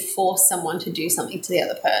crimes where you force someone to do something to the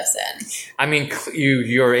other person. I mean,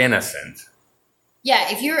 you're innocent.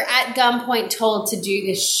 Yeah, if you're at gunpoint told to do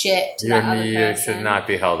this shit to that other person. You should not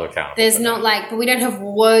be held accountable. There's not but we don't have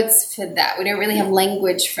words for that. We don't really have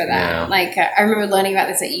language for that. Yeah. I remember learning about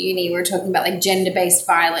this at uni. We were talking about gender-based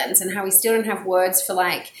violence and how we still don't have words for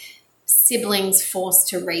siblings forced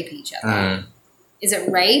to rape each other. Is it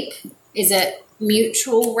rape? Is it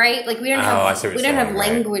mutual rape? We don't have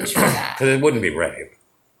language for that. Because it wouldn't be rape.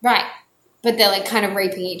 Right. But they're kind of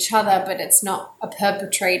raping each other, but it's not a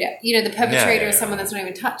perpetrator. The perpetrator is someone that's not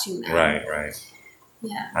even touching them. Right.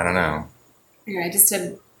 Yeah. I don't know. Anyway, just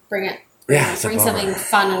to bring something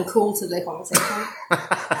fun and cool to the conversation.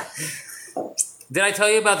 Did I tell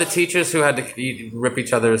you about the teachers who had to rip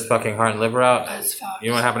each other's fucking heart and liver out? That's fucked. You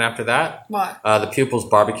know what happened after that? What? The pupils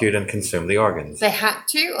barbecued and consumed the organs. They had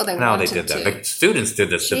to, or they No, wanted they did that. to? The students did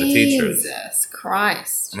this to the teachers. Jesus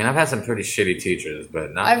Christ. I mean, I've had some pretty shitty teachers,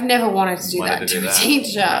 but not. I've never wanted to do that to a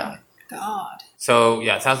teacher. Yeah. God. So,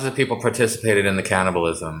 thousands of people participated in the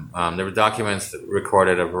cannibalism. There were documents that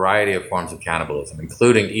recorded a variety of forms of cannibalism,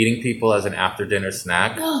 including eating people as an after-dinner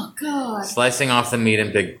snack. Oh, God. Slicing off the meat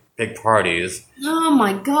in big parties. Oh,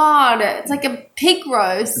 my God. It's like a pig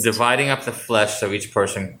roast. Dividing up the flesh so each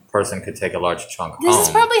person could take a large chunk home. This is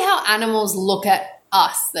probably how animals look at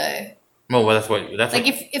us, though. Well, that's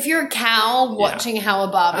if you're a cow watching how a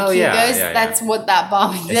barbecue goes, that's what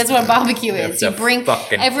that's what barbecue is.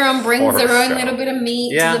 Everyone brings their own little bit of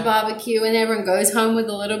meat to the barbecue, and everyone goes home with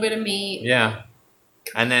a little bit of meat. Yeah,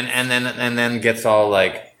 and then gets all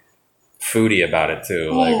foodie about it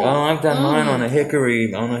too. I've done mine on a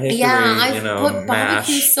hickory. Yeah, I've put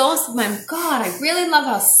barbecue sauce on mine. God, I really love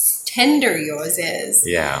how tender yours is.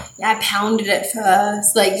 Yeah, I pounded it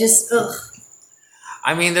first. Ugh.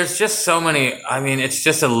 I mean, there's just so many. I mean, it's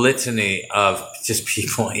just a litany of just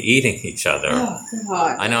people eating each other. Oh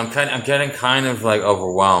God! I know. I'm getting kind of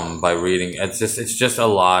overwhelmed by reading. It's just a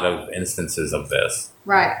lot of instances of this.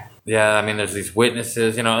 Right. Yeah. I mean, there's these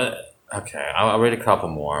witnesses. Okay, I'll read a couple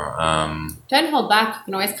more. Don't hold back. You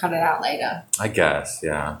can always cut it out later. I guess.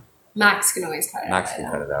 Yeah. Max can always cut it out. Max can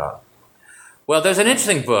cut it out. Well, there's an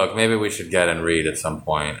interesting book maybe we should get and read at some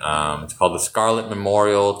point. It's called The Scarlet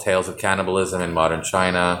Memorial, Tales of Cannibalism in Modern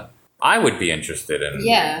China. I would be interested in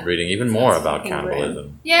reading even more about cannibalism.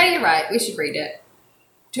 Rude. Yeah, you're right. We should read it.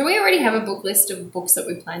 Do we already have a book list of books that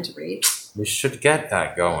we plan to read? We should get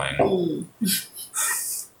that going.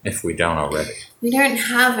 If we don't already. We don't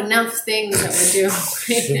have enough things that we're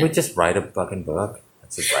doing. Should we just write a fucking book?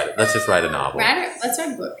 Let's just write a novel. Let's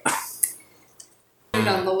write a book. Put it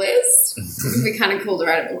on the list. It'd be kind of cool to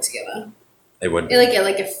write a book together. It would be.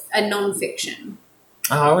 A non-fiction.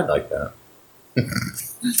 Oh, I would like that.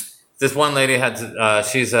 This one lady had to,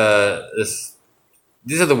 these are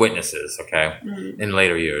the witnesses, okay, in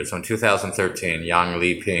later years. So in 2013, Yang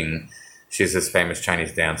Liping, she's this famous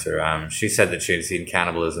Chinese dancer. She said that she had seen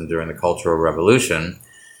cannibalism during the Cultural Revolution.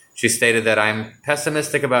 She stated that I'm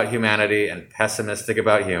pessimistic about humanity and pessimistic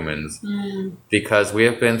about humans because we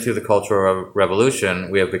have been through the Cultural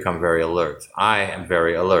Revolution. We have become very alert. I am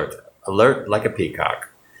very alert. Alert like a peacock.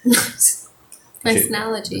 Nice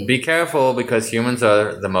analogy. Be careful because humans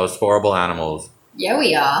are the most horrible animals. Yeah,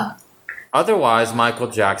 we are. Otherwise,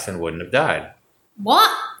 Michael Jackson wouldn't have died.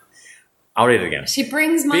 What? I'll read it again. She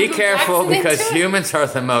brings Michael Be careful Jackson because into humans are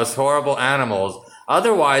the most horrible animals.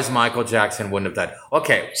 Otherwise, Michael Jackson wouldn't have died.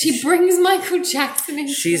 Okay. She brings Michael Jackson in.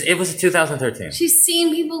 It was 2013. She's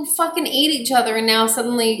seen people fucking eat each other, and now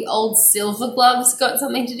suddenly old silver gloves got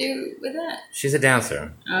something to do with it. She's a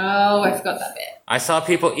dancer. Oh, I forgot that bit. I saw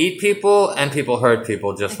people eat people and people hurt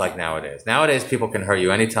people just like nowadays. Nowadays, people can hurt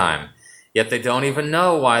you anytime, yet they don't even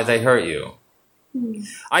know why they hurt you.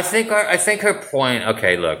 I think her point.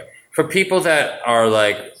 Okay, look, for people that are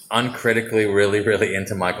uncritically really, really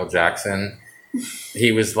into Michael Jackson.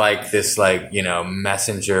 He was this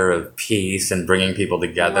messenger of peace and bringing people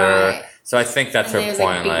together. Right. So I think that's her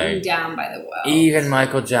point. Beaten down by the world. Even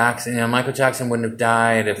Michael Jackson, Michael Jackson wouldn't have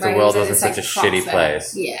died if the world wasn't such a shitty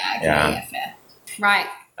place. Yeah, fair. Right.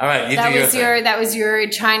 All right, that was your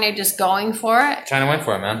China just going for it. China went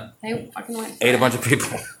for it, man. They fucking went. Ate a bunch of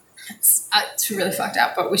people. It's really fucked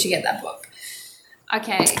up, but we should get that book.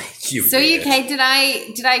 Okay. UK, did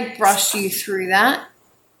I brush you through that?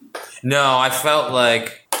 No, I felt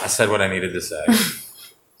like I said what I needed to say.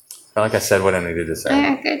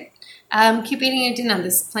 Yeah, good. Keep eating your dinner.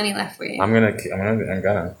 There's plenty left for you. I'm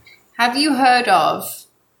gonna. Have you heard of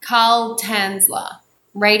Carl Tanzler,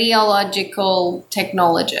 radiological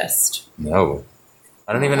technologist? No.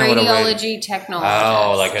 I don't even know what a radiology technologist.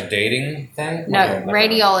 Oh, like a dating thing? No,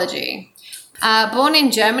 radiology. Born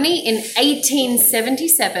in Germany in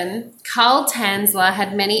 1877, Karl Tanzler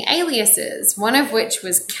had many aliases, one of which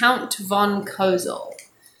was Count von Cosel.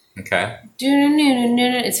 Okay.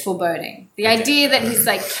 It's foreboding. The idea that he's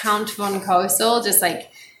like Count von Cosel just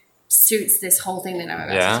like suits this whole thing that I'm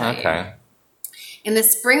about to tell you. In the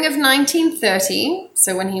spring of 1930,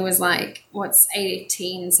 so when he was like,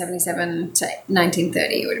 1877 to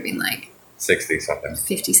 1930, it would have been like 60-something.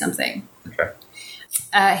 50-something. Okay.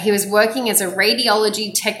 He was working as a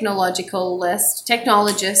radiology technologist.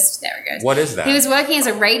 There it goes. What is that? He was working as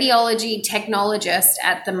a radiology technologist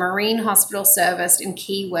at the Marine Hospital Service in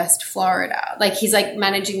Key West, Florida. Like he's like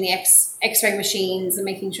managing the X-ray machines and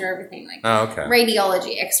making sure everything like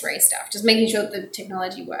radiology, X-ray stuff, just making sure that the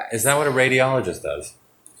technology works. Is that what a radiologist does?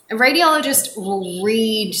 A radiologist will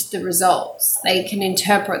read the results. They can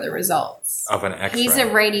interpret the results. Of an X-ray. He's a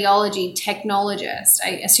radiology technologist.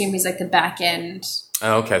 I assume he's like the back end.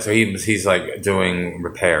 Oh, okay. So he's like doing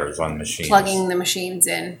repairs on machines. Plugging the machines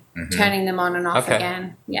in, turning them on and off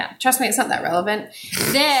again. Yeah. Trust me, it's not that relevant.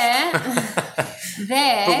 There.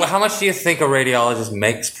 But how much do you think a radiologist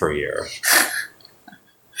makes per year?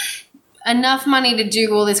 Enough money to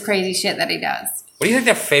do all this crazy shit that he does. What do you think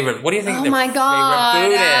their favorite? What do you think Oh their my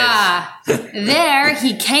God. favorite food is? There,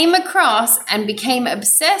 he came across and became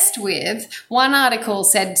obsessed with. One article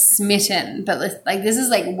said smitten, but like this is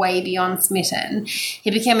like way beyond smitten.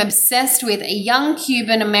 He became obsessed with a young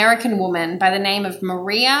Cuban American woman by the name of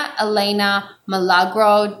Maria Elena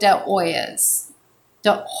Milagro de Hoyos.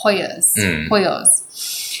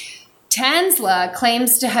 Tanzler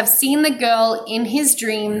claims to have seen the girl in his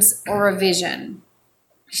dreams or a vision.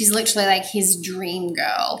 She's literally like his dream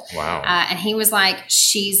girl. Wow. And he was like,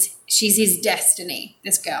 she's his destiny,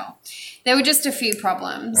 this girl. There were just a few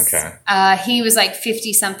problems. Okay. He was like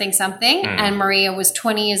 50-something, and Maria was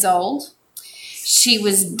 20 years old. She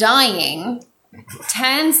was dying.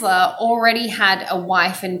 Tanzler already had a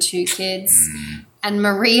wife and 2 kids, and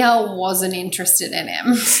Maria wasn't interested in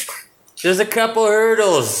him. There's a couple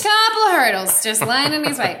hurdles. Just lying in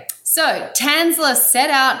his way. So Tanzler set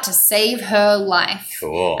out to save her life.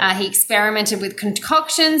 Cool. He experimented with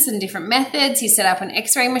concoctions and different methods. He set up an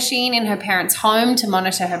X-ray machine in her parents' home to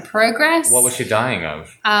monitor her progress. What was she dying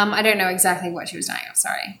of? I don't know exactly what she was dying of,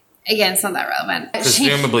 sorry. Again, it's not that relevant.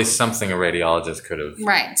 Presumably something a radiologist could have.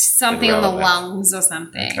 Right, something on the lungs or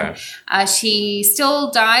something. Okay. She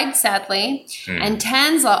still died, sadly, and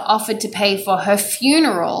Tanzler offered to pay for her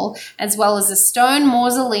funeral as well as a stone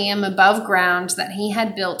mausoleum above ground that he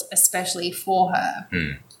had built especially for her.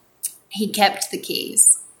 He kept the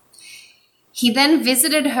keys. He then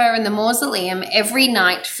visited her in the mausoleum every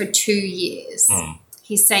night for 2 years.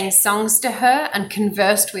 He sang songs to her and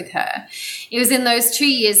conversed with her. It was in those 2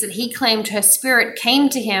 years that he claimed her spirit came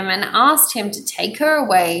to him and asked him to take her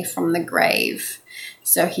away from the grave.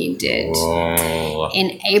 So he did. Whoa.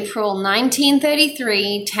 In April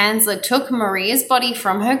 1933, Tanzler took Maria's body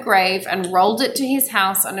from her grave and rolled it to his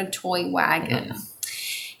house on a toy wagon.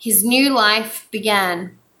 His new life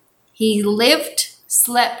began. He lived,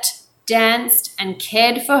 slept, danced, and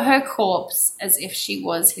cared for her corpse as if she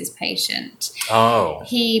was his patient. Oh.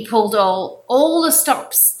 He pulled all the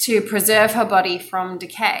stops to preserve her body from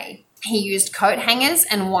decay. He used coat hangers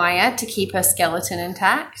and wire to keep her skeleton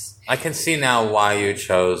intact. I can see now why you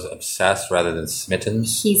chose obsessed rather than smitten.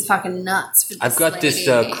 He's fucking nuts for this I've got this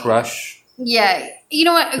lady. crush. Yeah. You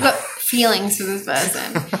know what? I've got feelings for this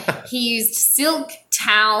person. He used silk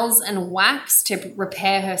towels and wax to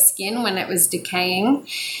repair her skin when it was decaying,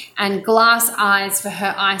 and glass eyes for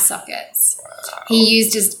her eye sockets. Wow. He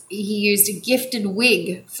used a gifted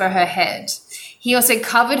wig for her head. He also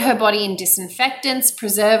covered her body in disinfectants,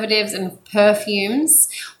 preservatives, and perfumes,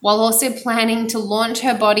 while also planning to launch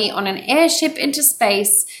her body on an airship into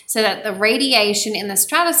space so that the radiation in the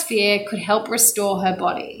stratosphere could help restore her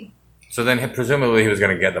body. So then presumably he was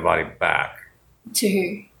going to get the body back. To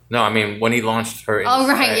who? No, I mean, when he launched her into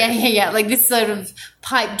right, space. yeah. Like this sort of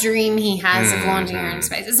pipe dream he has of launching her into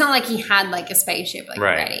space. It's not like he had like a spaceship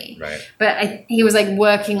ready. Right. But he was like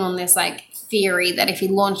working on this like theory that if he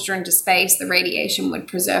launched her into space, the radiation would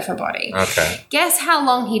preserve her body. Okay. Guess how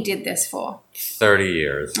long he did this for? 30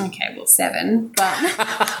 years. Okay, well 7, but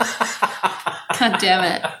God damn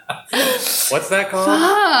it. What's that called?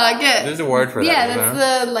 Fuck it. There's a word for that. Yeah,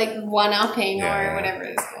 that's the like one-upping or whatever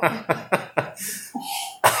it's called.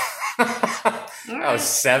 Oh,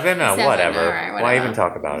 7? 7, whatever. all right, whatever. Why even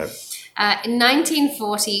talk about it? In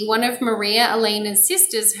 1940, one of Maria Elena's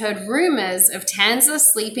sisters heard rumors of Tanzler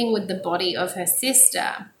sleeping with the body of her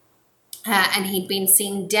sister. and he'd been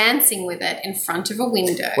seen dancing with it in front of a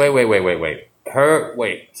window.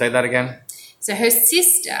 Wait. Say that again. So her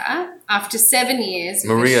sister, after 7 years...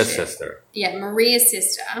 Maria's sister. Yeah, Maria's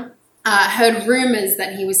sister... heard rumors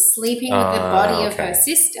that he was sleeping with the body of her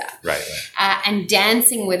sister, right. And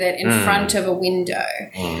dancing with it in front of a window.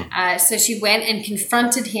 So she went and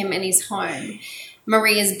confronted him in his home.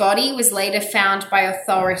 Maria's body was later found by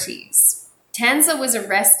authorities. Tanzler was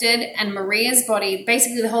arrested, and Maria's body,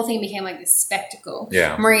 basically the whole thing became like this spectacle.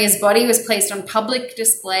 Yeah. Maria's body was placed on public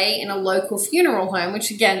display in a local funeral home,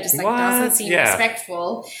 which again just like doesn't seem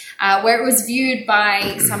respectful, where it was viewed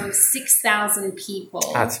by some 6,000 people.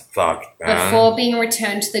 That's fucked, man. Before being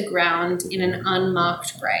returned to the ground in an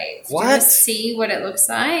unmarked grave. What? Do you see what it looks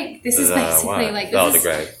like? This is basically like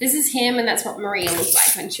this is him, and that's what Maria looked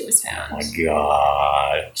like when she was found. Oh my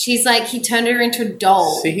god. She's like, he turned her into a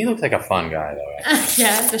doll. See, he looks like a fun guy.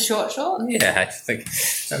 Yeah, the short. Yeah, I just think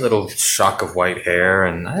that little shock of white hair,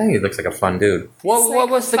 and I think he looks like a fun dude. What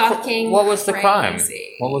was the crime? What was the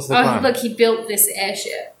crime? Look, he built this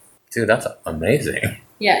airship. Dude, that's amazing.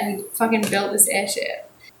 Yeah, he fucking built this airship.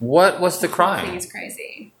 What was the crime? The thing is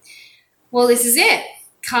crazy. Well, this is it.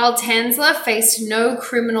 Carl Tanzler faced no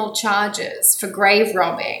criminal charges for grave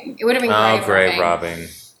robbing. It would have been grave robbing,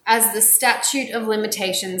 as the statute of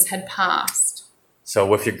limitations had passed.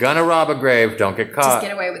 So if you're gonna rob a grave, don't get caught. Just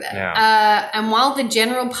get away with it. Yeah. And while the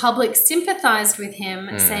general public sympathized with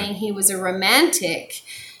him, saying he was a romantic,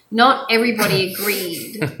 not everybody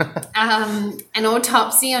agreed. An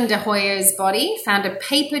autopsy on De Hoyo's body found a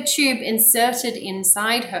paper tube inserted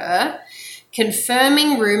inside her,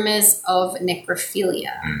 confirming rumors of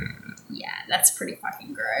necrophilia. Yeah, that's pretty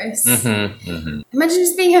fucking gross. Imagine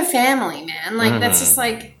just being her family, man. Like, that's just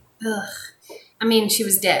like, ugh. I mean, she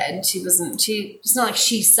was dead. It's not like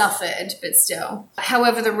she suffered, but still.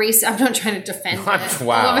 However, I'm not trying to defend her.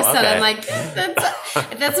 Wow, all of a sudden, okay. I'm like,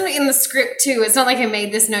 that's not in the script too. It's not like I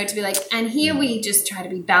made this note to be like, and here we just try to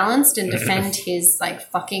be balanced and defend his, like,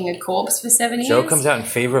 fucking a corpse for 7 years. Joe comes out in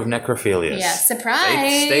favor of necrophilias. Yeah,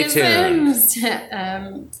 surprise. Stay tuned.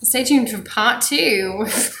 Stay tuned for part 2.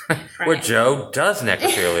 Where Joe does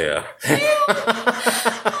necrophilia.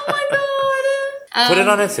 Oh my god. Put it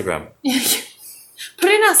on Instagram. Put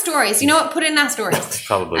it in our stories. You know what? Put it in our stories. That's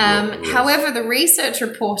probably however, the research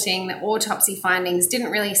reporting the autopsy findings didn't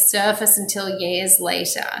really surface until years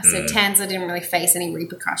later. So Tanzler didn't really face any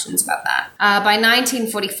repercussions about that. By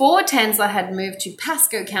 1944, Tanzler had moved to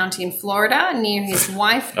Pasco County in Florida near his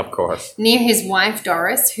wife. Of course. Near his wife,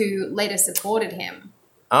 Doris, who later supported him.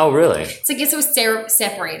 Oh, really? So I guess it was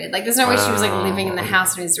separated. Like, there's no way she was, like, living in the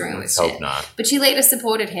house when he was doing all this shit. Hope not. But she later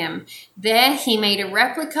supported him. There, he made a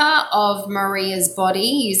replica of Maria's body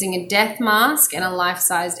using a death mask and a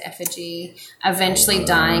life-sized effigy, eventually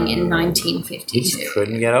dying in 1952. He just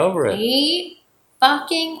couldn't get over it. He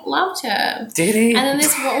fucking loved her. Did he? And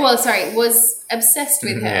then was obsessed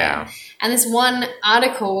with her. Yeah. And this one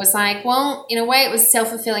article was like, well, in a way it was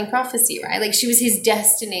self-fulfilling prophecy, right? Like, she was his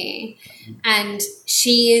destiny. And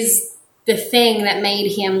she is the thing that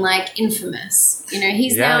made him, like, infamous. You know,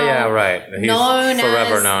 he's now right. He's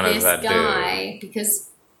forever known as that guy dude.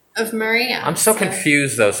 Because of Maria. I'm so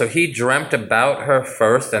confused, though. So he dreamt about her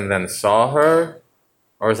first and then saw her?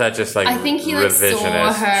 Or is that just, like, I think he, like,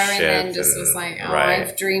 saw her and then just was like, right.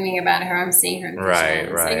 I'm dreaming about her. I'm seeing her in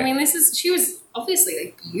visions. Right. Like, I mean, she was obviously,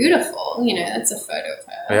 like, beautiful. You know, that's a photo of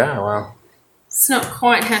her. Yeah, well. It's not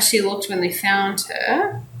quite how she looked when they found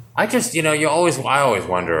her. I just, I always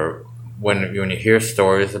wonder when you hear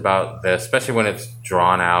stories about this, especially when it's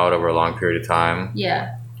drawn out over a long period of time.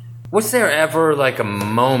 Yeah. Was there ever, like, a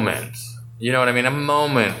moment, you know what I mean? A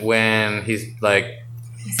moment when he's like,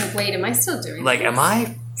 wait, am I still doing like, this? am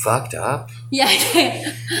I fucked up? Yeah.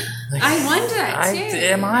 I wonder, too.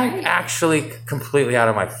 Am I actually completely out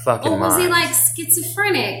of my fucking mind? Or was he, like,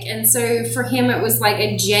 schizophrenic? And so for him it was, like,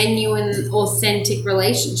 a genuine, authentic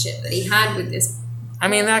relationship that he had with this. I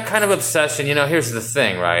mean, that kind of obsession, here's the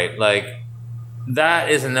thing, right? Like, that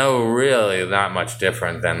is really not much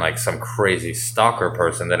different than, like, some crazy stalker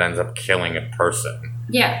person that ends up killing a person.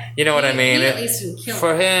 Yeah. You know what I mean? He at least didn't kill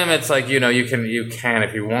for him, it's like, you can,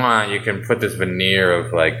 if you want, you can put this veneer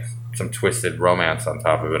of, like, some twisted romance on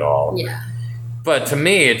top of it all. Yeah. But to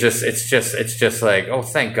me, it's just like, oh,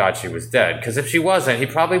 thank God she was dead. Because if she wasn't, he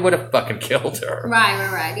probably would have fucking killed her.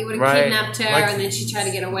 Right. He would have kidnapped her, like, and then she tried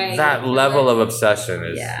to get away. That level of obsession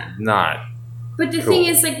is not. But the thing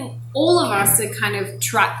is, like, all of us are kind of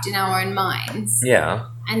trapped in our own minds. Yeah.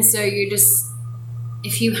 And so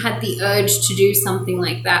if you had the urge to do something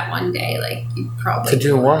like that one day, like, you'd probably... To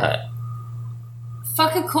do what?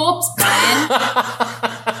 Fuck a corpse, Brian.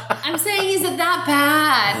 I I'm saying, is it that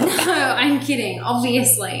bad? No, I'm kidding,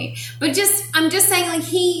 obviously. But I'm just saying, like,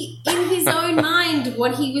 he, in his own mind,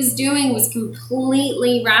 what he was doing was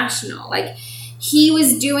completely rational. Like, he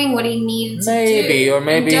was doing what he needed to do. Maybe, or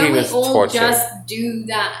maybe he was all tortured. just do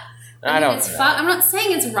that? I don't it's know. I'm not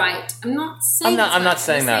saying it's right. I'm not saying I'm not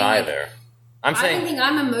saying that either. I'm I saying don't think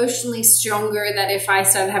I'm emotionally stronger that if I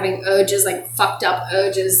started having urges, like fucked up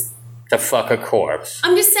urges, to fuck a corpse.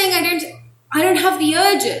 I'm just saying I don't have the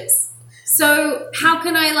urges. So how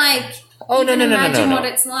can I imagine what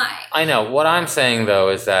it's like? I know. What I'm saying though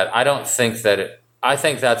is that I don't think that I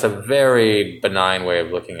think that's a very benign way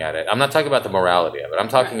of looking at it. I'm not talking about the morality of it. I'm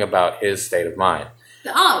talking about his state of mind.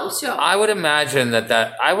 Oh, sure. I would imagine that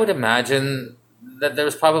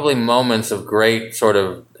there's probably moments of great sort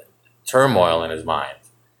of turmoil in his mind.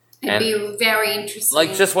 It'd be very interesting.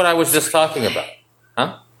 Like just what I was just talking about.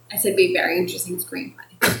 Huh? I said be a very interesting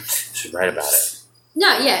screenplay. Should write about it. No,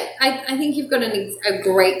 yeah, I think you've got a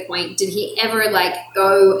great point. Did he ever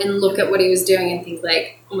go and look at what he was doing and think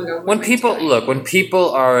oh my god? When people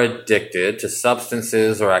are addicted to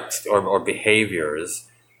substances or behaviors,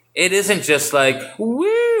 it isn't just like, woo,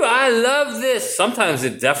 I love this. Sometimes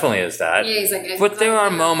it definitely is that. Yeah, he's like, but there are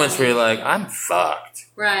moments where you're like, I'm fucked.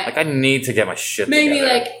 Right. Like I need to get my shit Maybe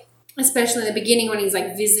together. Especially in the beginning when he's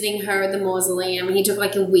visiting her at the mausoleum and he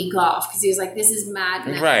took a week off because he was like, this is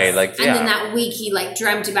madness. Right, And then that week he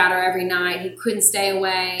dreamt about her every night. He couldn't stay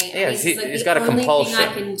away. Yeah, and he's got a compulsion. The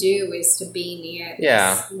only thing I can do is to be near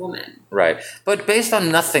this woman. Right. But based on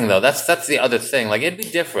nothing though, that's the other thing. It'd be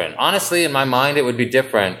different. Honestly, in my mind it would be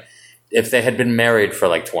different if they had been married for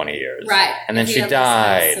 20 years. Right. And then she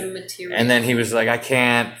died. And then he was like, I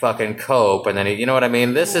can't fucking cope. And then you know what I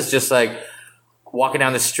mean? This is just walking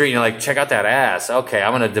down the street and you're check out that ass. Okay,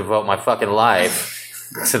 I'm going to devote my fucking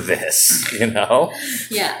life to this,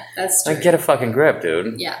 Yeah, that's true. Get a fucking grip,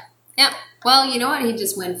 dude. Yeah. Yeah. Well, you know what? He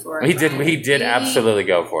just went for it. He did absolutely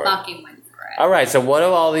go for it. Fucking went for it. All right, so what do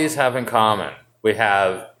all these have in common? We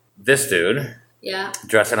have this dude. Yeah.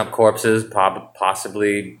 Dressing up corpses,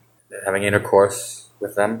 possibly having intercourse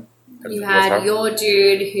with them. You had your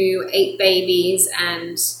dude who ate babies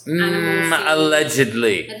and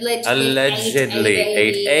allegedly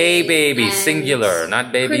ate a baby, singular,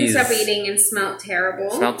 not babies. Couldn't stop eating and smelled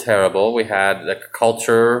terrible. We had the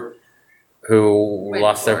culture who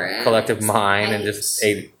lost their collective mind and just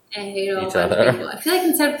ate each other. People. I feel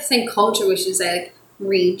instead of saying culture, we should say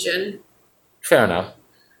region. Fair enough.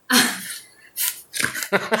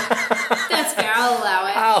 That's fair. I'll allow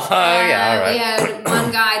it. Yeah, all right. We had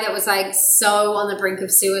one guy that was so on the brink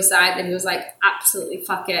of suicide that he was absolutely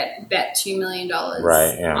fuck it, bet $2 million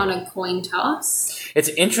on a coin toss. It's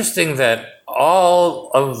interesting that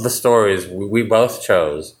all of the stories we both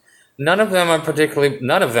chose, none of them are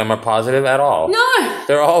positive at all. No.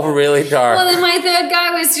 They're all really dark. Well, then my third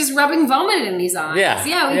guy was just rubbing vomit in his eyes.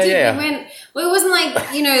 Yeah. We did. Yeah. We went, it wasn't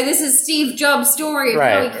this is Steve Jobs' story of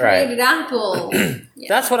how he created Apple. Yeah.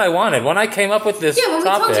 That's what I wanted. When I came up with this when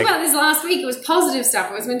topic, we talked about this last week, it was positive stuff.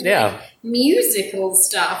 It was meant to be musical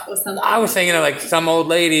stuff or something. I was thinking of some old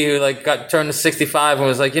lady who got turned to 65 and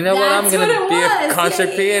was like, you know what, I'm going to be a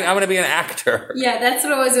concert pianist. I'm going to be an actor. Yeah, that's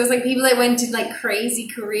what it was. It was people that went to crazy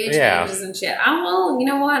career changes and shit. Oh, well, you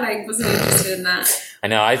know what? I wasn't interested in that. I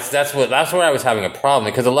know. That's where I was having a problem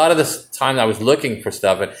because a lot of this time I was looking for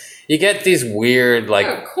stuff and you get these weird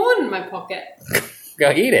corn in my pocket. Go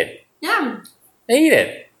eat it. Yeah. Eat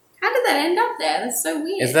it. How did that end up there? That's so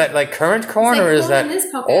weird. Is that current corn or is that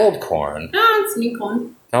old corn? No, it's new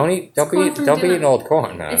corn. Don't be eating old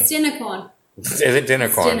corn now. It's dinner corn. Is it dinner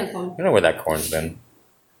corn? It's dinner corn. I don't know where that corn's been.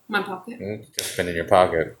 My pocket. It's just been in your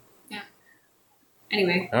pocket. Yeah.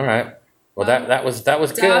 Anyway. All right. Well, that was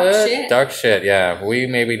good. Shit. Dark shit. Yeah. We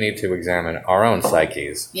maybe need to examine our own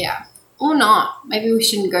psyches. Yeah. Or not. Maybe we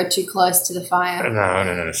shouldn't go too close to the fire.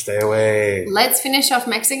 No. Stay away. Let's finish off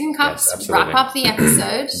Mexican cups. Yes, wrap up the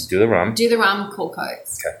episode. Do the rum. Cool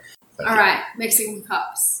codes. Okay. All right. Mexican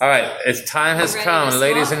cups. All right. Time has come,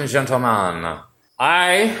 ladies and gentlemen.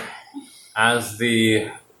 I, as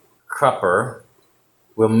the crupper,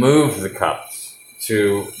 will move the cups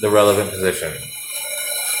to the relevant position.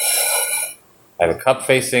 I have a cup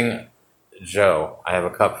facing Joe. I have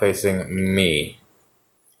a cup facing me.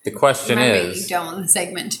 The question is... you don't want the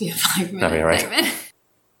segment to be a 5-minute segment.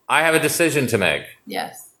 I have a decision to make.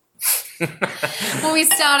 Yes. Well, we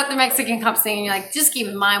started the Mexican cups thing and you're just keep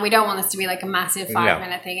in mind, we don't want this to be a massive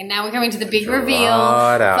 5-minute thing. And now we're coming to the big reveal.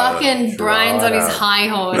 Fucking Brian's on his high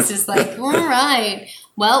horse. Just all right.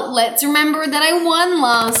 Well, let's remember that I won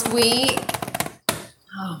last week. Oh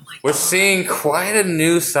my God. We're seeing quite a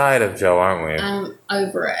new side of Joe, aren't we? I'm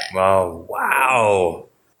over it. Oh, wow.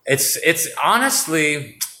 It's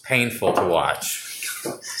honestly painful to watch.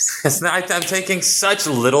 It's not, I'm taking such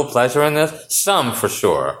little pleasure in this. Some for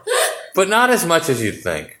sure, but not as much as you'd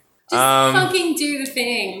think. Just fucking do the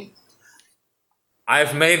thing.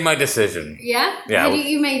 I've made my decision. Yeah? Yeah.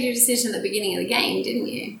 You made your decision at the beginning of the game, didn't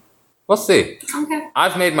you? We'll see. Okay.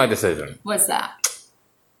 I've made my decision. What's that?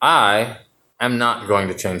 I am not going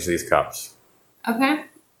to change these cups. Okay.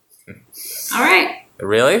 All right.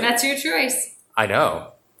 Really? That's your choice. I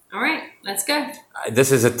know. All right. Let's go.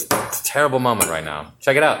 This is a terrible moment right now.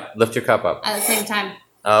 Check it out. Lift your cup up. At the same time.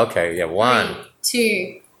 Oh, okay. Yeah. 1. 3,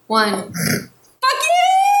 2, 1. Fuck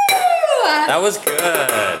you! That was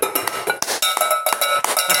good.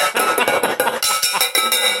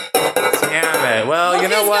 Damn it. Well, you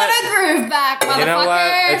know what? Got a groove back, motherfucker. You know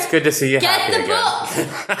what? It's good to see you Get happy the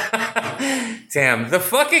again. Damn, the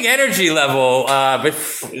fucking energy level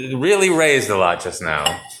really raised a lot just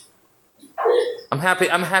now. I'm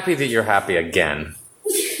happy that you're happy again.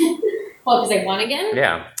 What, because I won again?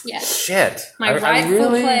 Yeah. Yeah. Shit. My rightful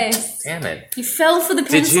place. Damn it. You fell for the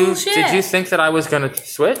pencil shit. Did you think that I was gonna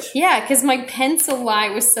switch? Yeah, because my pencil lie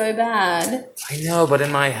was so bad. I know, but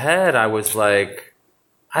in my head I was like,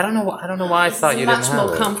 I don't know why I thought you didn't have it. Much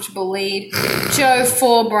more comfortable lead. Joe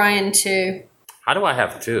 4, Brian 2. How do I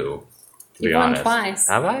have 2? To be won honest. twice.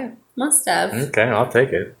 Have I? Must have. Okay, I'll take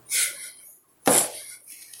it.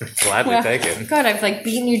 Gladly take it. God, I've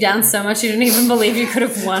beaten you down so much you didn't even believe you could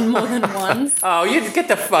have won more than once. Oh, you get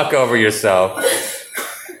the fuck over yourself.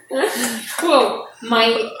 Whoa,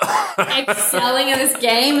 my excelling at this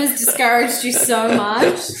game has discouraged you so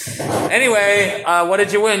much. Anyway, what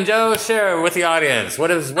did you win, Joe? Share with the audience. What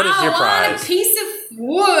is your I prize? won a piece of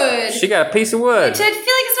wood. She got a piece of wood. I feel like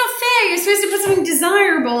it's not fair. You're supposed to put something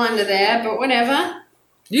desirable under there, but whatever.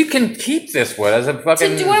 You can keep this wood as a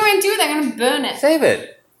fucking... So what am I going to do with it? I'm going to burn it. Save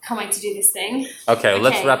it. Can't wait to do this thing. Okay,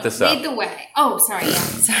 let's wrap this up. Lead the way. Oh, sorry. Yeah.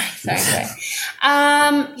 Sorry.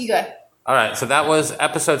 You go. All right, so that was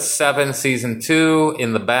episode 7, season 2,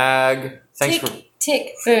 in the bag. Thanks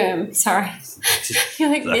Tick, boom. Sorry. You're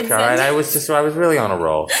like All right, I was really on a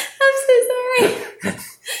roll. I'm so sorry.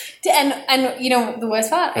 And you know the worst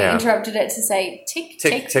part? I interrupted it to say tick,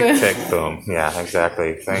 boom. Tick, boom. Yeah,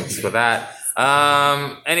 exactly. Thanks for that.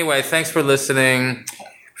 Anyway, thanks for listening.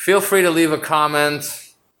 Feel free to leave a comment.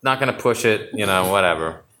 Not going to push it,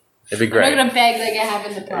 whatever. It'd be great. I'm not going to beg like I have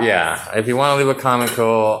in the past. Yeah, if you want to leave a comment,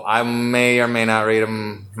 cool. I may or may not read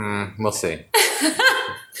them. We'll see.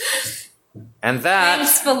 And that...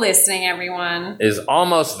 Thanks for listening, everyone. ...is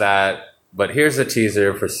almost that, but here's a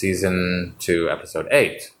teaser for season 2, episode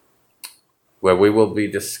 8, where we will be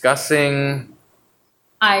discussing...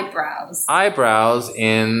 Eyebrows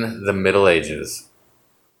in the Middle Ages.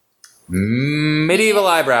 Medieval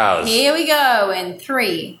eyebrows. Here we go in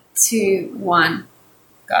 3, 2, 1,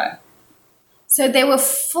 go. So they were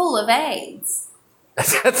full of AIDS.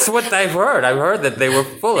 That's what I've heard. I've heard that they were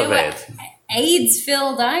full of AIDS.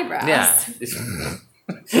 AIDS-filled eyebrows. Yeah.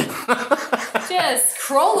 Just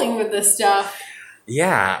crawling with this stuff.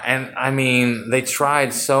 Yeah, and I mean, they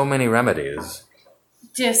tried so many remedies.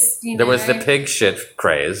 Just, there was the pig shit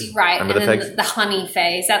craze. Right, Remember and then the honey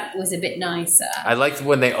phase. That was a bit nicer. I liked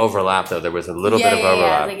when they overlapped, though. There was a little bit of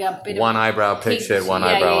overlap. Like a bit one of eyebrow pig shit, one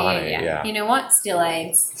eyebrow honey. Yeah. You know what? Still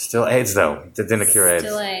AIDS. Still AIDS, though. It didn't cure AIDS.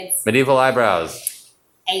 Still AIDS. Medieval eyebrows.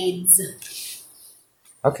 AIDS.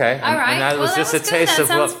 Okay. All right. And that was just a taste of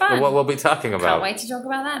what we'll be talking about. Can't wait to talk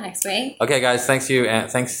about that next week. Okay, guys. Thanks to you,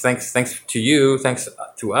 and thanks to you. Thanks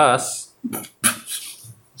to us.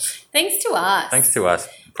 Thanks to us. Thanks to us,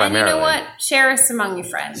 primarily. And you know what? Share us among your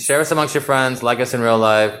friends. Share us amongst your friends. Like us in real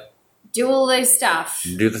life. Do all those stuff.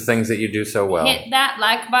 Do the things that you do so well. Hit that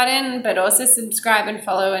like button, but also subscribe and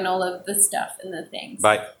follow and all of the stuff and the things.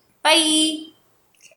 Bye. Bye.